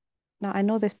faith. Now, I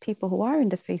know there's people who are in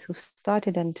the faith who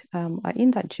started and are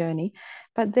in that journey,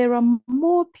 but there are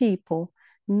more people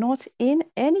not in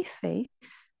any faith.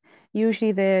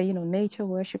 Usually they're, nature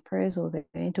worshippers, or they're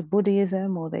into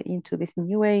Buddhism, or they're into this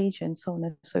new age and so on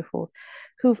and so forth,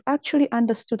 who've actually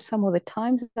understood some of the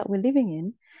times that we're living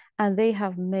in, and they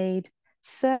have made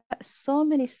so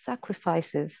many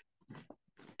sacrifices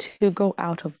to go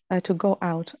out of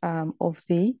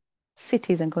the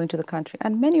cities and go into the country.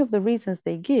 And many of the reasons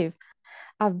they give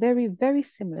are very, very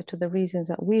similar to the reasons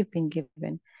that we've been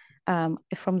given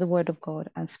from the Word of God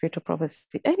and spiritual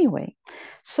prophecy. Anyway,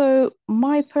 so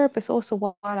my purpose also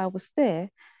while I was there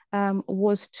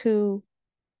was to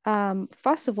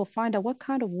first of all, find out what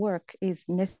kind of work is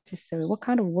necessary, what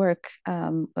kind of work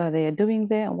they are doing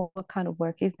there, and what kind of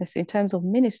work is necessary in terms of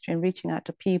ministry and reaching out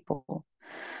to people.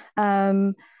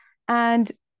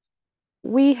 And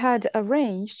we had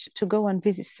arranged to go and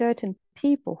visit certain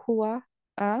people who are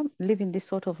living this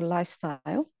sort of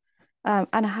lifestyle,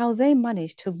 and how they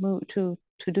manage to move to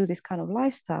do this kind of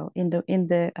lifestyle in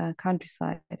the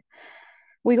countryside.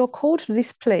 We got called to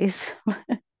this place.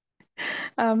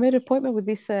 I made an appointment with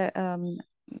this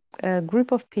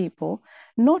group of people,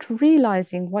 not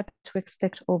realizing what to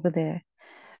expect over there.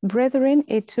 Brethren,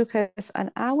 it took us an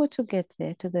hour to get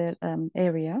there to the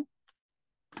area,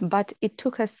 but it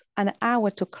took us an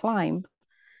hour to climb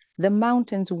the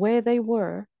mountains where they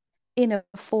were in a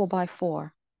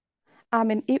 4x4. I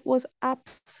mean, it was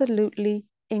absolutely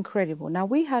incredible. Now,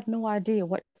 we had no idea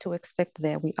what to expect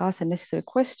there. We asked the necessary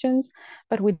questions,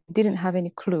 but we didn't have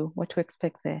any clue what to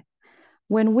expect there.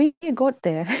 When we got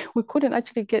there, we couldn't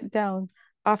actually get down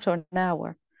after an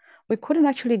hour. We couldn't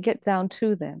actually get down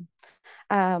to them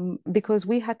because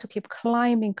we had to keep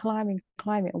climbing.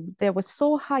 They were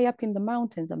so high up in the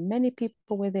mountains, and many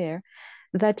people were there,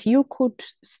 that you could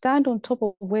stand on top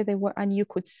of where they were and you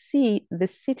could see the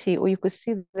city, or you could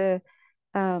see the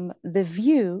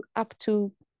view up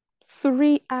to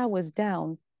 3 hours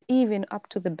down, even up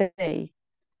to the bay.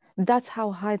 That's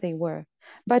how high they were.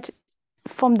 But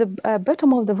from the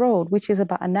bottom of the road, which is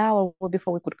about an hour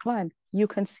before we could climb, you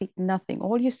can see nothing.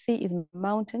 All you see is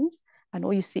mountains, and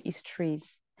all you see is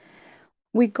trees.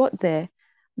 We got there.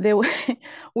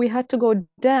 We had to go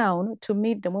down to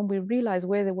meet them. When we realized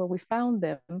where they were, we found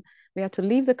them. We had to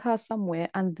leave the car somewhere,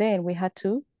 and then we had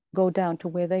to go down to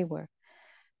where they were.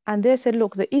 And they said,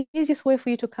 look, the easiest way for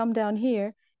you to come down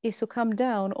here is to come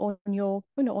down on your,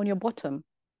 on your bottom.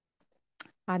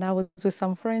 And I was with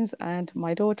some friends and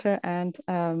my daughter and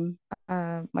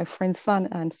my friend's son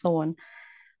and so on.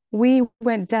 We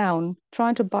went down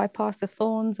trying to bypass the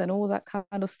thorns and all that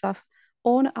kind of stuff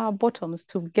on our bottoms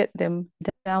to get them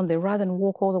down there, rather than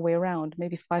walk all the way around,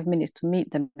 maybe 5 minutes to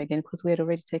meet them again, because we had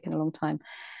already taken a long time.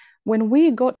 When we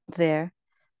got there,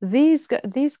 these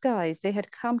guys, they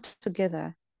had come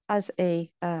together as a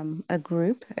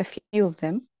group, a few of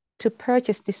them, to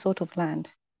purchase this sort of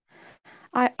land.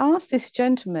 I asked this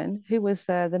gentleman, who was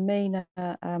the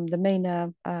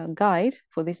main guide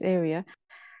for this area,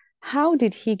 how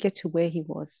did he get to where he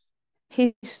was?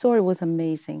 His story was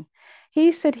amazing.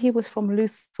 He said he was from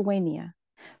Lithuania.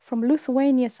 From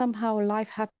Lithuania, somehow life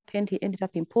happened. He ended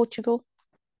up in Portugal.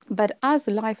 But as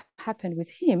life happened with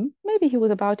him, maybe he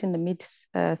was about in the mid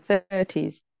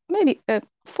 30s, maybe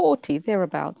 40,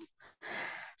 thereabouts.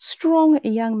 Strong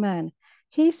young man.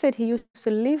 He said he used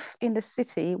to live in the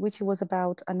city, which was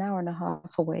about an hour and a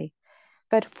half away.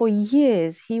 But for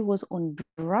years, he was on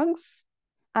drugs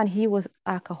and he was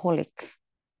alcoholic.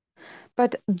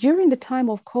 But during the time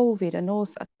of COVID and all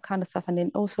that kind of stuff, and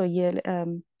then also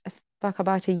back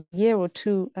about a year or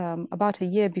two, about a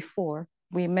year before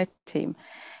we met him,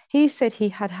 he said he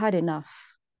had had enough.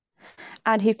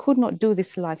 And he could not do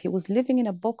this life. He was living in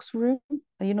a box room,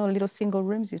 little single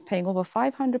rooms. He's paying over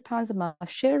 £500 a month,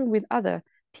 sharing with other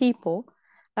people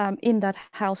in that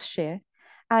house share,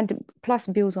 and plus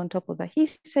bills on top of that. He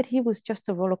said he was just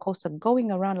a roller coaster,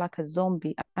 going around like a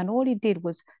zombie, and all he did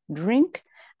was drink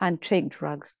and take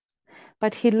drugs.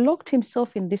 But he locked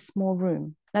himself in this small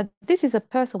room. Now, this is a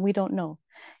person we don't know.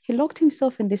 He locked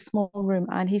himself in this small room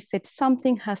and he said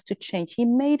something has to change. He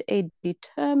made a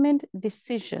determined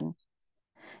decision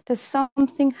that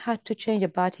something had to change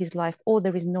about his life, or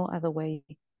there is no other way.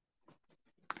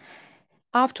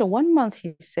 After 1 month,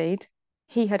 he said,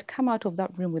 he had come out of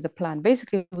that room with a plan.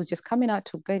 Basically, he was just coming out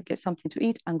to get something to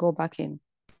eat and go back in.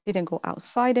 Didn't go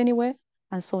outside anywhere,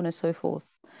 and so on and so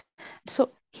forth.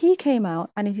 So he came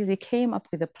out and he came up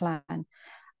with a plan.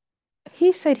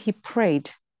 He said he prayed,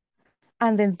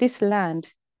 and then this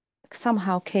land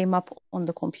somehow came up on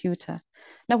the computer.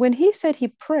 Now, when he said he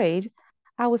prayed,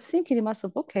 I was thinking to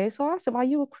myself, okay, so I asked him, are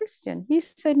you a Christian? He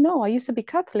said, no, I used to be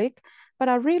Catholic, but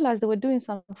I realized they were doing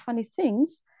some funny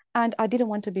things and I didn't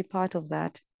want to be part of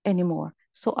that anymore.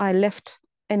 So I left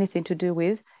anything to do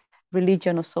with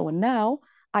religion or so on. Now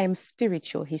I am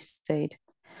spiritual, he said.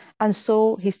 And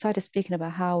so he started speaking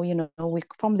about how, we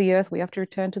from the earth, we have to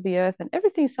return to the earth, and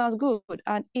everything sounds good.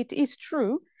 And it is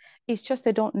true. It's just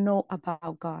they don't know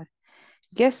about God.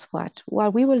 Guess what?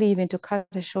 While we were leaving, to cut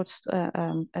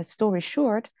a story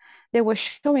short, they were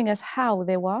showing us how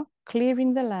they were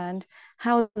clearing the land,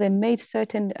 how they made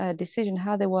certain decisions,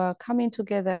 how they were coming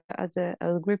together as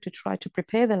a group to try to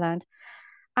prepare the land.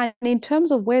 And in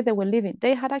terms of where they were living,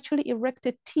 they had actually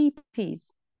erected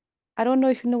teepees. I don't know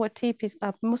if you know what teepees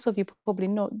are. Most of you probably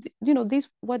know. You know, these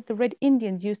what the Red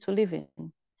Indians used to live in.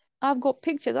 I've got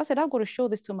pictures. I said, I've got to show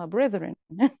this to my brethren.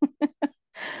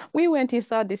 We went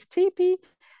inside this teepee.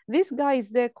 This guy is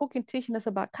there cooking, teaching us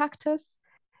about cactus,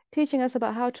 teaching us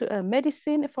about how to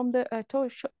medicine from the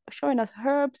showing us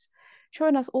herbs,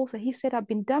 showing us also. He said, I've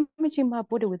been damaging my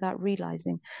body without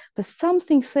realizing, but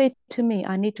something said to me,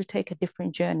 I need to take a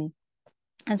different journey.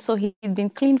 And so he'd been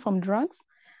clean from drugs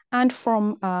and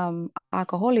from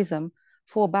alcoholism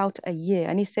for about a year.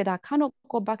 And he said, I cannot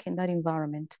go back in that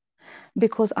environment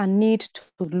because I need to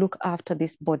look after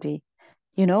this body.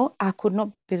 You know, I could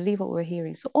not believe what we're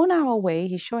hearing. So on our way,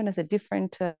 he's showing us the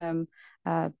different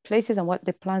places and what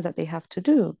the plans that they have to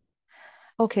do.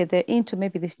 Okay, they're into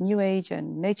maybe this new age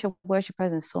and nature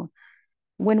worshipers and so on.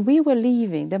 When we were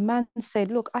leaving, the man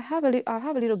said, look, I have a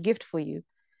little gift for you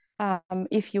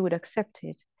if you would accept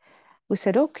it. We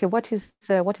said, okay, what is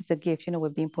the gift? You know, we're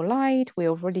being polite. We're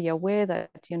already aware that,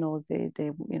 you know,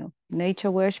 the nature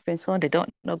worship and so on. They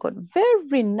don't know God.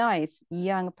 Very nice,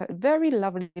 young, very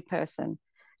lovely person,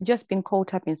 just been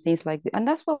caught up in things like this. And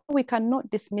that's why we cannot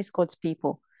dismiss God's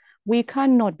people. We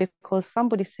cannot, because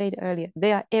somebody said earlier,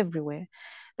 they are everywhere.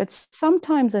 But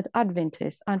sometimes at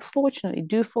Adventists, unfortunately,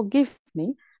 do forgive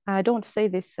me, I don't say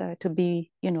this to be,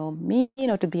 you know, mean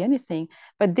or to be anything,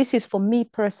 but this is for me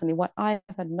personally, what I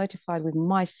have notified with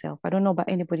myself. I don't know about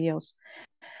anybody else.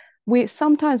 We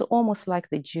sometimes almost like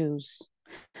the Jews.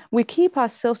 We keep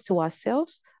ourselves to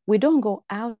ourselves. We don't go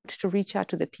out to reach out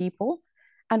to the people.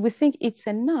 And we think it's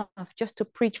enough just to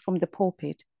preach from the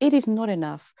pulpit. It is not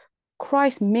enough.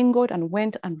 Christ mingled and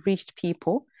went and reached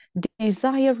people.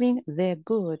 Desiring their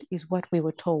good is what we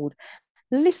were told.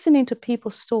 Listening to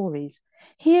people's stories,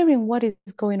 hearing what is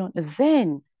going on,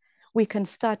 then we can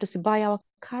start to see by our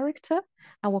character,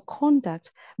 our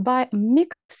conduct, by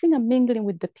mixing and mingling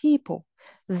with the people,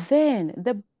 then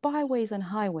the byways and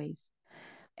highways.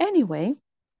 Anyway,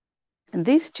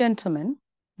 this gentleman,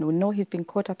 we know he's been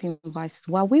caught up in vices.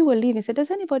 While we were leaving, he said,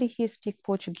 does anybody here speak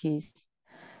Portuguese?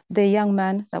 The young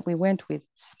man that we went with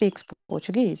speaks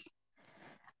Portuguese.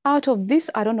 Out of this,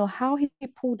 I don't know how he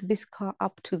pulled this car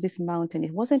up to this mountain.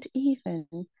 It wasn't even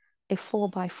a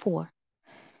 4x4.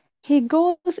 He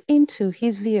goes into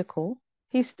his vehicle.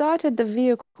 He started the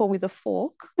vehicle with a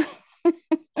fork.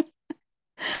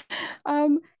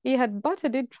 He had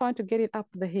buttered it, trying to get it up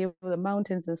the hill, the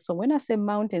mountains. And so when I say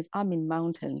mountains, I mean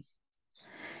mountains.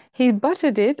 He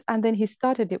buttered it and then he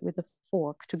started it with a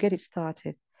fork to get it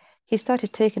started. He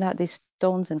started taking out these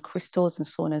stones and crystals and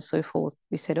so on and so forth.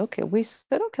 We said, okay,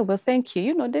 well, thank you.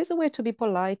 You know, there's a way to be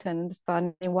polite and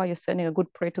understanding why you're sending a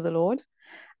good prayer to the Lord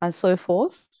and so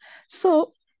forth. So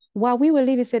while we were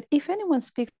leaving, he said, if anyone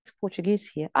speaks Portuguese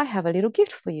here, I have a little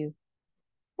gift for you.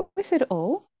 We said,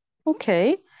 oh,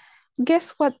 okay.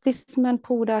 Guess what this man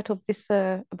pulled out of this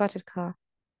battered car?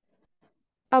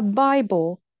 A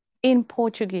Bible in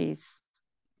Portuguese.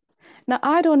 Now,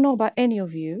 I don't know about any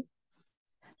of you,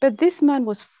 but this man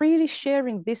was freely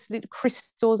sharing these little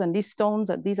crystals and these stones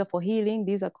that these are for healing.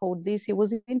 These are called this. He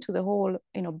was into the whole,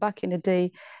 you know, back in the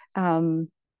day,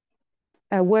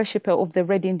 a worshiper of the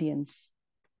Red Indians.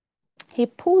 He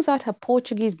pulls out a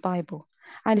Portuguese Bible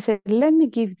and he said, let me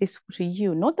give this to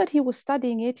you. Not that he was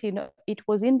studying it, you know, it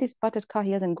was in this battered car.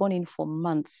 He hasn't gone in for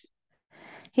months.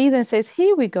 He then says,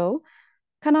 here we go.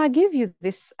 Can I give you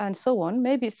this? And so on.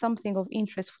 Maybe it's something of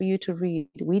interest for you to read.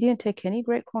 We didn't take any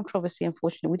great controversy,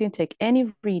 unfortunately. We didn't take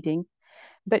any reading,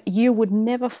 but you would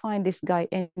never find this guy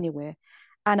anywhere.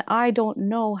 And I don't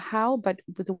know how, but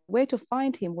the way to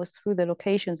find him was through the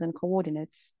locations and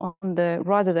coordinates on the,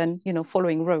 rather than, you know,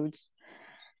 following roads.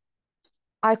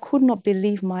 I could not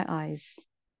believe my eyes.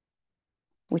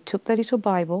 We took the little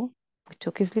Bible, we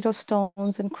took his little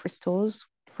stones and crystals,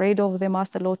 prayed over them,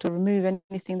 asked the Lord to remove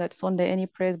anything that's on there, any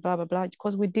prayers, blah, blah, blah,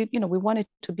 because we did, you know, we wanted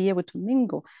to be able to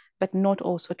mingle, but not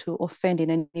also to offend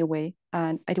in any way.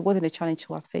 And it wasn't a challenge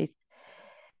to our faith.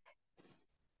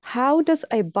 How does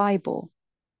a Bible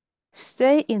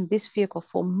stay in this vehicle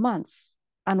for months?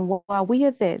 And while we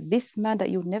are there, this man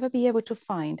that you'll never be able to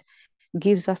find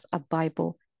gives us a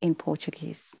Bible in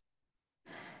Portuguese.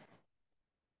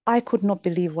 I could not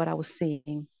believe what I was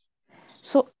seeing.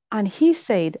 So, and he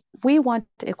said, we want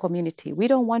a community. We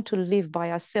don't want to live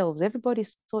by ourselves.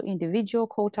 Everybody's so individual,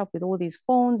 caught up with all these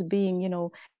phones being, you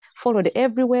know, followed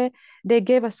everywhere. They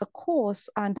gave us a course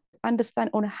and understand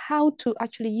on how to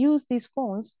actually use these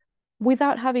phones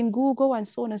without having Google and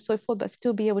so on and so forth, but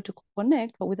still be able to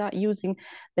connect, but without using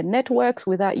the networks,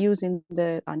 without using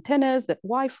the antennas, the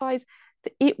Wi-Fi's.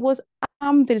 It was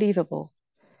unbelievable.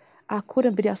 I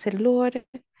couldn't believe. I said, Lord,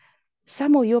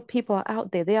 some of your people are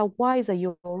out there. They are wiser.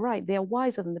 You're right. They are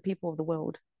wiser than the people of the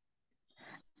world.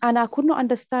 And I could not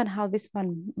understand how this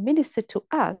man ministered to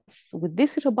us with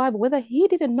this little Bible, whether he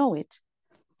didn't know it.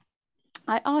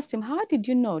 I asked him, how did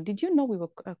you know? Did you know we were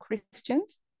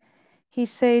Christians? He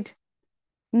said,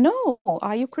 no,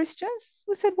 are you Christians?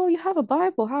 We said, well, you have a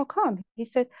Bible. How come? He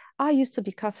said, I used to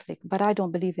be Catholic, but I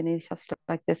don't believe in it just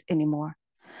like this anymore.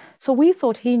 So we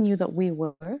thought he knew that we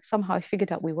were. Somehow I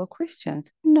figured out we were Christians.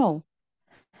 No.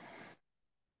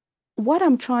 What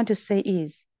I'm trying to say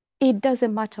is, it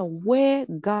doesn't matter where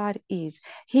God is.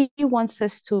 He wants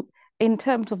us to, in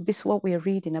terms of this, what we're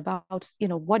reading about,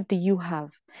 what do you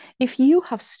have? If you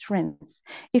have strength,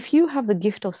 if you have the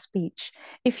gift of speech,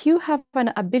 if you have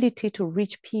an ability to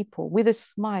reach people with a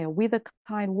smile, with a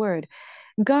kind word,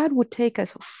 God would take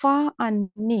us far and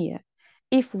near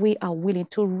if we are willing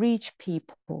to reach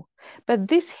people. But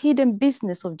this hidden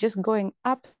business of just going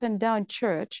up and down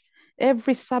church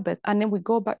every Sabbath and then we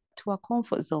go back to our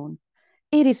comfort zone,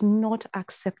 it is not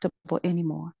acceptable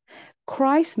anymore.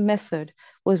 Christ's method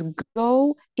was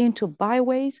go into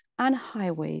byways and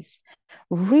highways,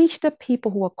 reach the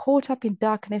people who are caught up in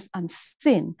darkness and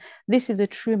sin. This is a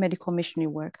true medical missionary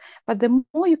work. But the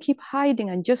more you keep hiding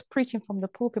and just preaching from the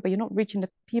pulpit, but you're not reaching the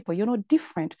people, you're not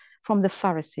different from the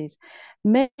Pharisees.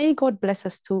 May God bless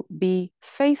us to be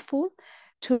faithful,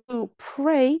 to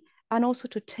pray, and also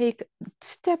to take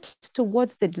steps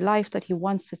towards the life that He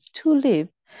wants us to live.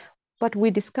 But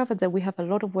we discovered that we have a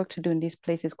lot of work to do in these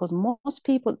places because most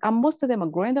people, and most of them are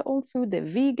growing their own food, they're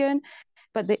vegan,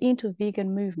 but they're into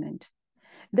vegan movement.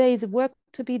 There is work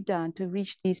to be done to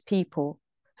reach these people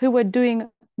who are doing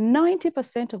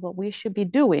 90% of what we should be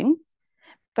doing,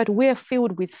 but we're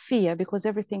filled with fear because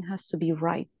everything has to be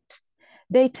right.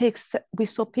 We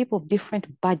saw people of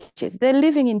different budgets. They're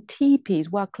living in teepees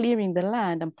while clearing the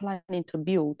land and planning to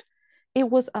build. It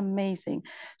was amazing.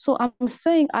 So I'm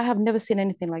saying I have never seen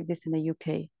anything like this in the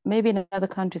UK. Maybe in other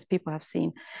countries people have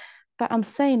seen. But I'm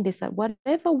saying this, that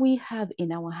whatever we have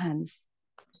in our hands,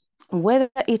 whether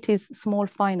it is small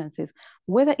finances,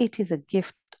 whether it is a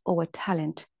gift or a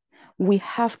talent, we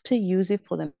have to use it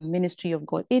for the ministry of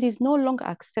God. It is no longer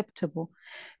acceptable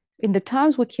in the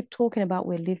times we keep talking about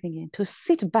we're living in to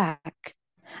sit back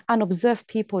and observe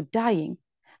people dying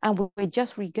and we're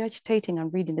just regurgitating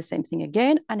and reading the same thing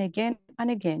again and again and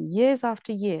again, years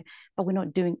after year, but we're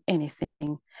not doing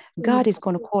anything. God is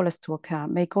going to call us to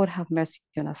account. May God have mercy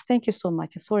on us. Thank you so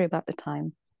much. Sorry about the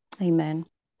time. Amen.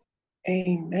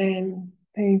 Amen.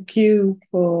 Thank you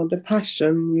for the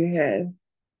passion you have.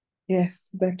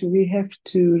 Yes, that we have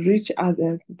to reach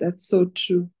others. That's so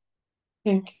true.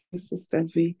 Thank you, Sister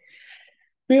V.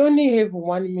 We only have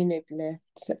 1 minute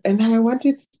left, and I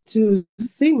wanted to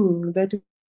sing that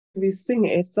we sing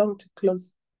a song to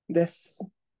close this.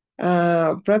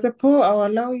 Brother Paul, I'll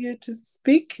allow you to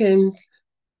speak, and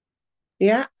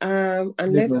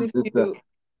unless if you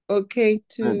okay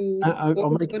to I'll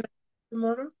make it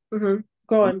tomorrow.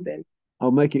 Go on then.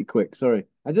 I'll make it quick. Sorry.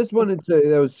 I just wanted to,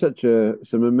 there was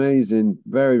some amazing,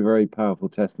 very, very powerful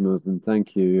testimonies, and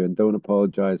thank you. And don't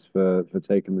apologize for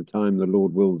taking the time. The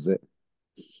Lord wills it.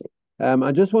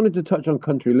 I just wanted to touch on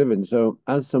country living. So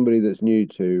as somebody that's new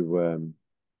to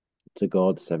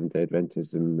God, Seventh-day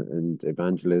Adventism and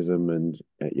evangelism and,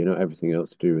 everything else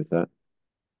to do with that.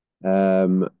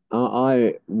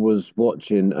 I was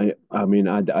watching,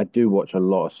 I do watch a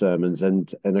lot of sermons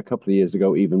and a couple of years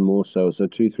ago, even more so. So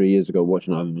 2-3 years ago,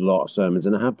 watching a lot of sermons.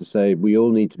 And I have to say, we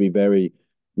all need to be very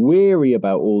weary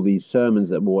about all these sermons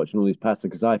that we're watching, all these pastors,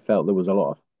 because I felt there was a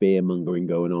lot of fear mongering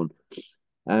going on.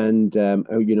 And,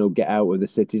 get out of the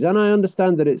cities. And I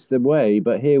understand that it's the way,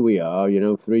 but here we are,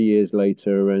 3 years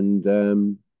later,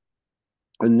 and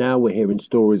now we're hearing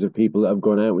stories of people that have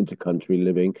gone out into country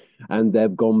living and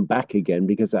they've gone back again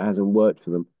because it hasn't worked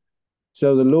for them.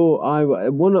 So the law,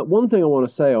 one thing I want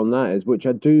to say on that is, which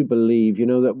I do believe,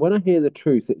 that when I hear the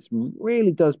truth, it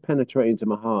really does penetrate into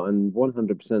my heart, and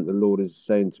 100% the Lord is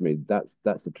saying to me, that's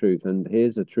the truth. And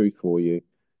here's the truth for you.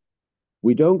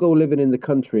 We don't go living in the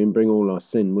country and bring all our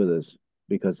sin with us,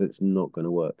 because it's not going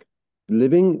to work.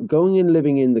 Going and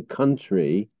living in the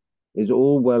country is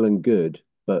all well and good,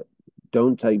 but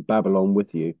don't take Babylon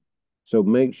with you. So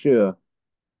make sure,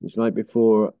 it's like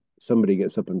before somebody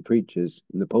gets up and preaches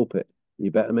in the pulpit,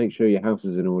 you better make sure your house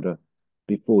is in order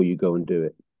before you go and do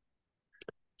it.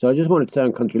 So I just wanted to say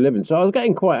on country living. So I was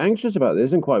getting quite anxious about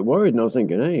this and quite worried. And I was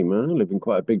thinking, hey, man, I live in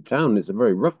quite a big town. It's a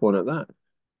very rough one at that.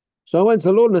 So I went to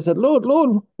the Lord and I said, Lord,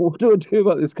 what do I do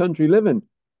about this country living?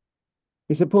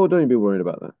 He said, Paul, don't you be worried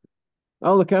about that.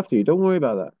 I'll look after you. Don't worry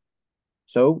about that.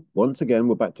 So once again,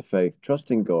 we're back to faith.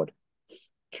 Trust in God.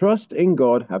 Trust in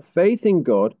God. Have faith in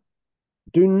God.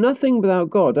 Do nothing without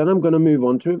God. And I'm going to move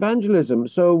on to evangelism.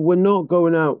 So we're not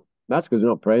going out. That's because we're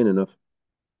not praying enough.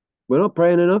 We're not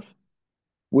praying enough.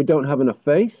 We don't have enough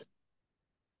faith.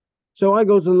 So I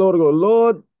go to the Lord and go,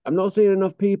 Lord, I'm not seeing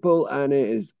enough people and it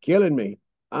is killing me.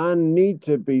 I need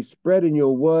to be spreading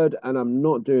your word and I'm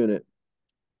not doing it.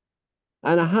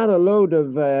 And I had a load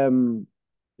of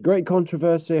great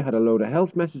controversy, I had a load of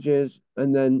health messages.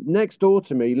 And then next door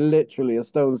to me, literally a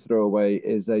stone's throw away,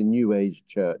 is a New Age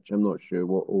church. I'm not sure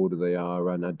what order they are,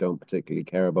 and I don't particularly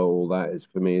care about all that. It's,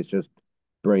 for me, it's just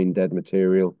brain dead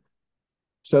material.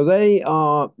 So they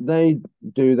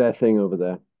do their thing over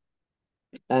there.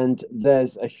 And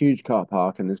there's a huge car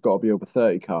park, and there's got to be over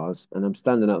 30 cars. And I'm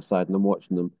standing outside and I'm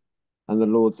watching them. And the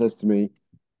Lord says to me,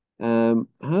 how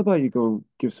about you go and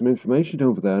give some information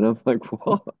over there? And I'm like,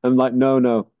 what? I'm like,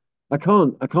 no, I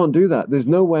can't do that. There's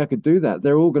no way I could do that.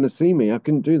 They're all going to see me. I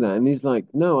couldn't do that. And he's like,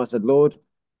 no. I said, Lord,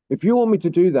 if you want me to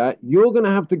do that, you're going to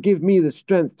have to give me the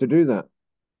strength to do that.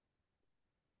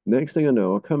 Next thing I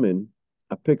know, I come in,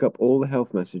 I pick up all the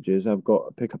health messages.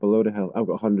 Pick up a load of health. I've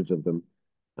got hundreds of them.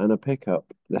 And I pick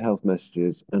up the health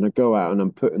messages and I go out and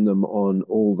I'm putting them on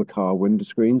all the car window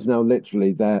screens. Now,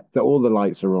 literally, they're all the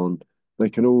lights are on. They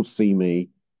can all see me.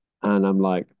 And I'm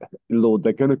like, Lord,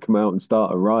 they're going to come out and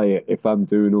start a riot if I'm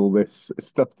doing all this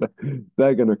stuff.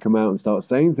 They're going to come out and start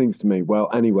saying things to me. Well,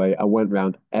 anyway, I went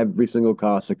around every single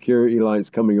car, security lights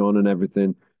coming on and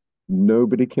everything.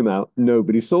 Nobody came out.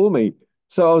 Nobody saw me.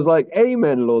 So I was like,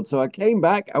 amen, Lord. So I came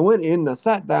back, I went in, I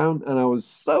sat down, and I was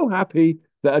so happy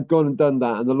that I'd gone and done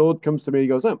that. And the Lord comes to me, he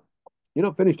goes, oh, you're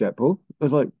not finished yet, Paul. I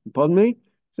was like, pardon me?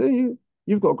 So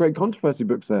you've got great controversy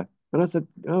books there. And I said,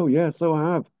 oh, yeah, so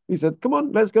I have. He said, come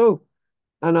on, let's go.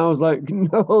 And I was like,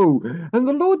 no. And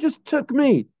the Lord just took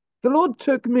me. The Lord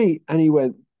took me and he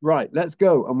went, right, let's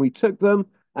go. And we took them.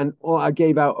 And I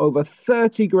gave out over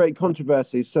 30 great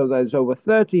controversies. So there's over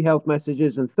 30 health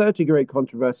messages and 30 great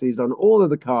controversies on all of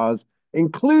the cars,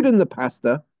 including the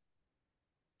pastor,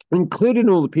 including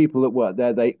all the people that worked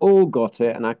there. They all got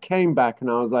it. And I came back and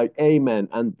I was like, amen.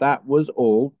 And that was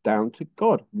all down to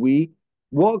God.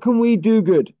 What can we do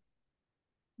good?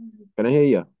 Can I hear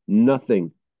you?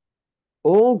 Nothing.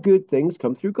 All good things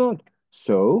come through God.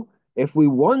 So if we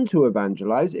want to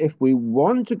evangelize, if we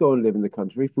want to go and live in the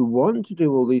country, if we want to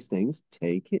do all these things,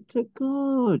 take it to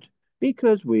God,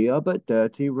 because we are but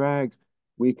dirty rags.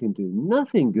 We can do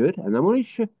nothing good. And I'm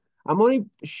only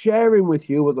sharing with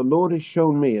you what the Lord has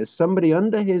shown me as somebody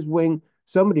under his wing,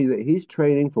 somebody that he's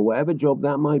training for whatever job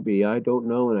that might be. I don't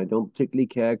know, and I don't particularly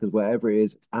care, because whatever it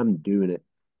is, I'm doing it.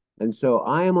 And so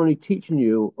I am only teaching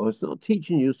you, or it's not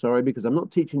teaching you, sorry, because I'm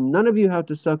not teaching none of you how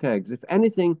to suck eggs. If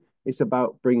anything, it's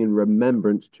about bringing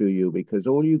remembrance to you, because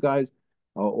all you guys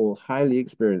are all highly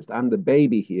experienced. I'm the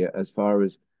baby here as far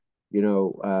as,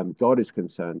 God is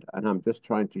concerned. And I'm just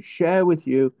trying to share with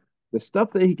you the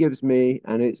stuff that he gives me.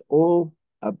 And it's all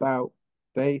about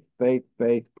faith, faith,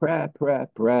 faith, prayer, prayer,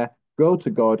 prayer. Go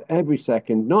to God every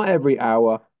second, not every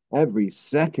hour, every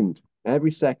second,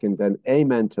 and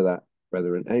amen to that,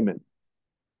 brethren. Amen.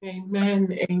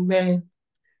 Amen. Amen.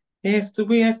 Yes,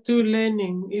 we are still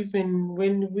learning, even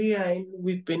when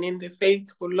we've been in the faith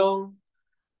for long,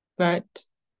 but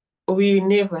we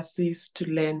never cease to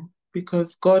learn,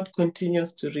 because God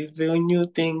continues to reveal new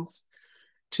things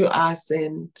to us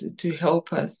and to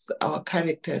help us, our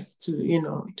characters, to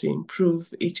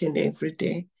improve each and every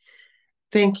day.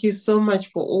 Thank you so much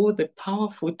for all the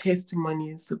powerful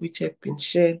testimonies which have been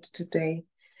shared today.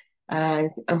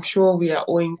 I'm sure we are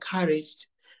all encouraged.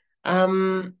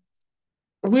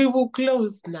 We will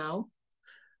close now.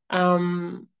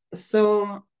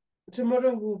 So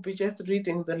tomorrow we'll be just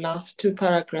reading the last two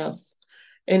paragraphs.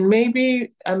 And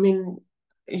maybe,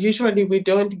 usually we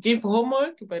don't give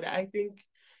homework, but I think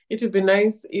it would be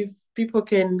nice if people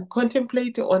can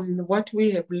contemplate on what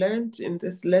we have learned in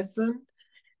this lesson,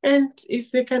 and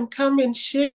if they can come and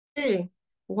share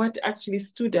what actually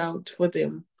stood out for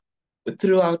them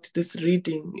throughout this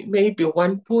reading. Maybe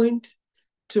one point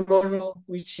tomorrow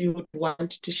which you would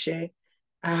want to share.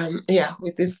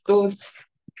 With these thoughts,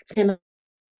 a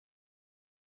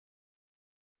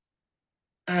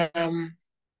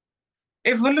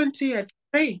volunteer to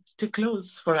pray to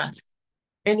close for us.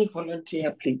 Any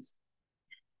volunteer, please.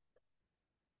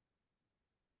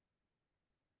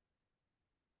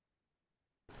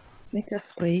 Let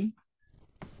us pray.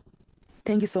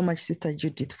 Thank you so much, Sister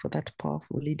Judith, for that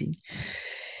powerful leading.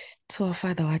 To our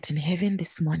Father who art in heaven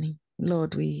this morning,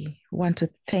 Lord, we want to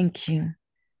thank you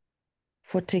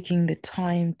for taking the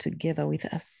time together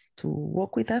with us to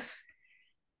walk with us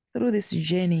through this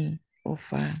journey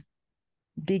of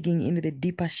digging into the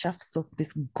deeper shafts of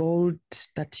this gold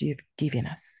that you've given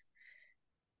us.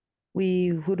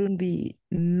 We wouldn't be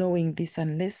knowing this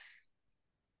unless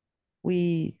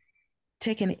we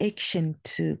take an action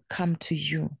to come to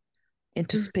you and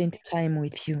to spend time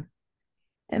with you.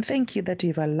 And thank you that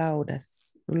you've allowed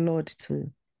us, Lord, to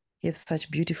have such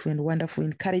beautiful and wonderful,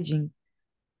 encouraging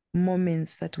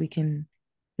moments that we can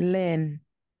learn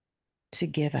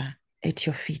together at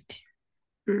your feet.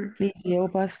 Please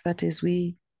help us that as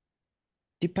we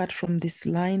depart from this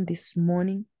line this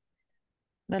morning,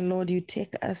 that Lord, you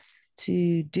take us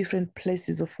to different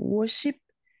places of worship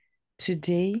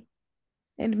today.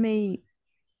 And may,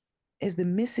 as the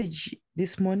message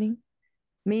this morning,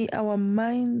 may our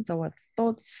minds, our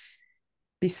thoughts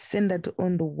be centered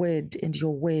on the word and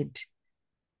your word,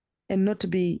 and not to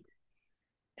be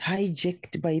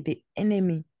hijacked by the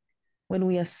enemy when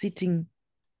we are sitting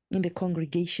in the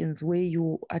congregations where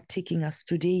you are taking us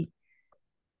today.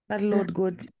 That Lord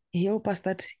God, help us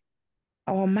that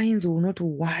our minds will not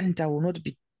wander, will not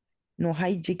be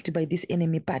hijacked by this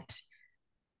enemy, but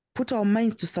put our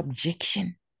minds to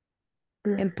subjection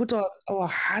and put our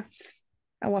hearts,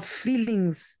 our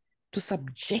feelings to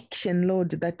subjection, Lord,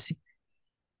 that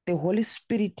the Holy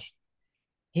Spirit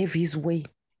have his way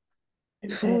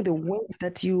through the words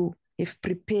that you have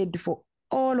prepared for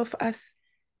all of us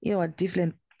in our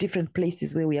different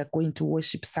places where we are going to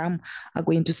worship. Some are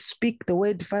going to speak the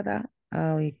word, Father.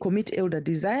 We commit Elder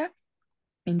Desire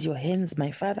into your hands,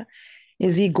 my Father,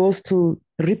 as he goes to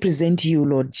represent you,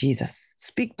 Lord Jesus.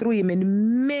 Speak through him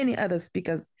and many other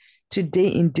speakers today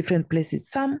in different places.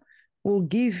 Some will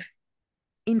give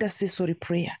intercessory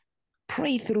prayer.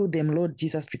 Pray through them, Lord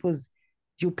Jesus, because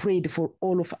you prayed for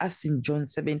all of us in John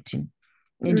 17.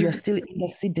 And you are still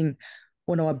interceding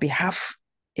on our behalf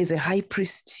as a high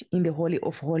priest in the Holy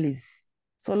of Holies.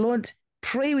 So, Lord,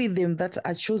 pray with them that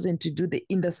are chosen to do the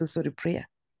intercessory prayer.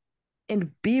 And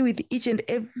be with each and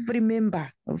every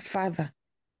member of Father,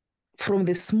 from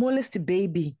the smallest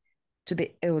baby to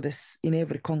the eldest in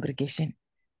every congregation.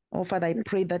 Oh, Father, I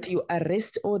pray that you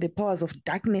arrest all the powers of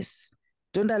darkness.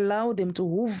 Don't allow them to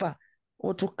hover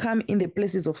or to come in the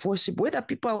places of worship. Whether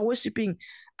people are worshiping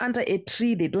under a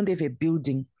tree, they don't have a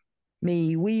building.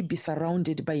 May we be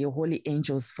surrounded by your holy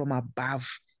angels from above.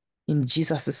 In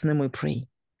Jesus' name we pray.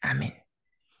 Amen.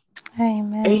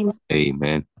 Amen.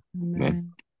 Amen.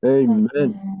 Amen.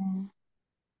 Amen.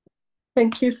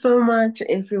 Thank you so much,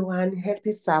 everyone.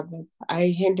 Happy Sabbath.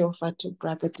 I hand over to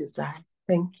Brother Desire.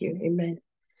 Thank you. Amen.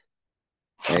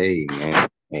 Amen.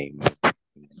 Amen.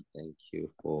 Thank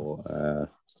you for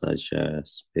such a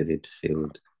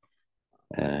spirit-filled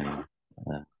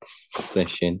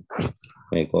session.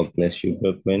 May God bless you,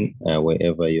 brethren,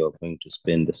 wherever you're going to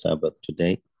spend the Sabbath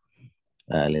today.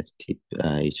 Let's keep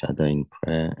each other in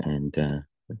prayer, and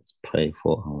let's pray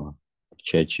for our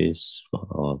churches, for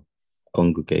our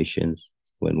congregations.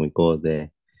 When we go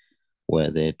there,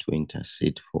 we're there to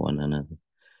intercede for one another.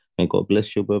 May God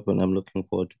bless you, brethren. I'm looking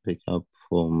forward to picking up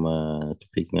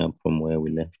from where we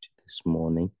left this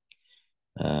morning.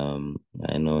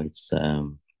 I know it's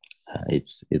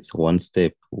one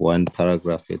step, one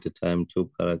paragraph at a time, 2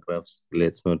 paragraphs.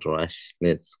 Let's not rush.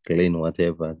 Let's glean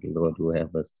whatever the Lord will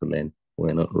have us to learn.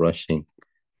 We're not rushing.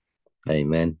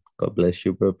 Amen. God bless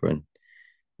you, brethren.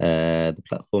 The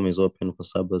platform is open for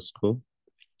Sabbath school.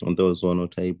 And those who are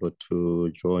not able to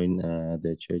join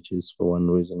their churches for one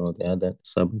reason or the other,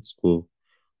 Sabbath school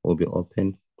will be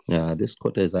open. This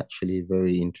quarter is actually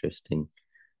very interesting.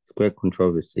 It's great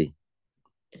controversy.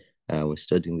 We're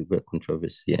studying the great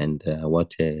controversy, and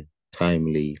what a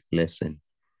timely lesson.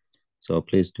 So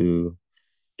please do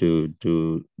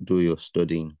your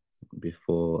studying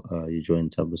before you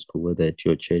join Sabbath school, whether at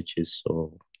your churches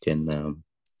or can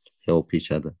help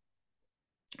each other.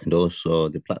 And also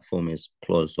the platform is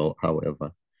closed,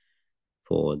 however,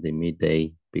 for the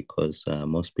midday, because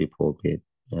most people get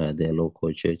their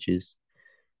local churches.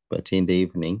 But in the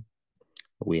evening,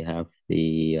 we have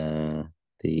the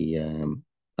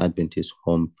Adventist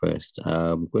Home First.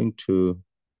 I'm going to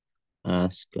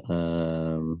ask,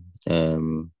 I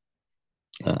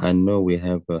know we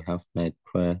have a half-night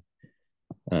prayer.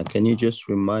 Can you just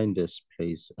remind us,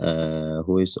 please,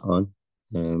 who is on?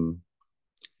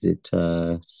 Is it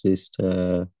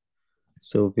Sister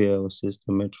Sylvia or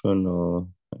Sister Metron or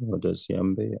does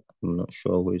Yambe? I'm not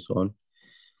sure who is on.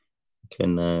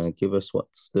 Can give us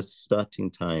what's the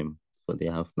starting time for the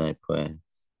half-night prayer?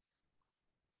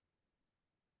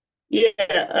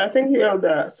 Yeah, thank you,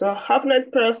 Elder. So half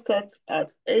night prayer starts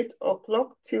at 8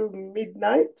 o'clock till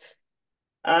midnight,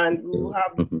 and we will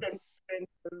have different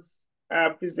presenters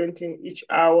presenting each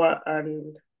hour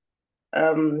and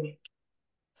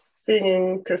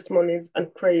singing testimonies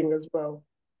and praying as well.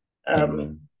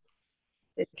 Amen.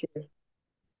 Thank you.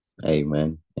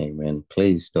 Amen. Amen.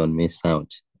 Please don't miss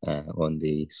out on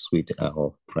the sweet hour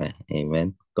of prayer.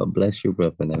 Amen. God bless you,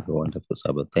 brother, and have a wonderful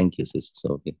Sabbath. Thank you, Sister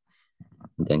Sophie.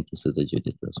 Thank you, Sister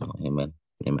Judith, as well. Amen.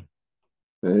 Amen.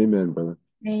 Amen, brother.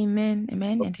 Amen.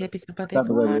 Amen. And happy Sabbath, Sabbath,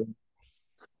 everyone.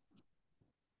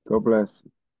 God bless.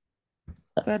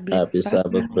 God bless. Happy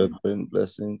Sabbath, Bye. brethren.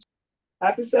 Blessings.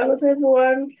 Happy Sabbath,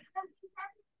 everyone.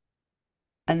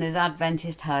 And there's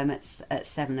Adventist home at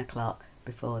 7 o'clock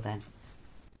before then.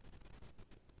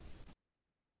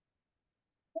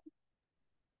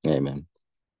 Amen.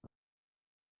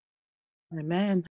 Amen.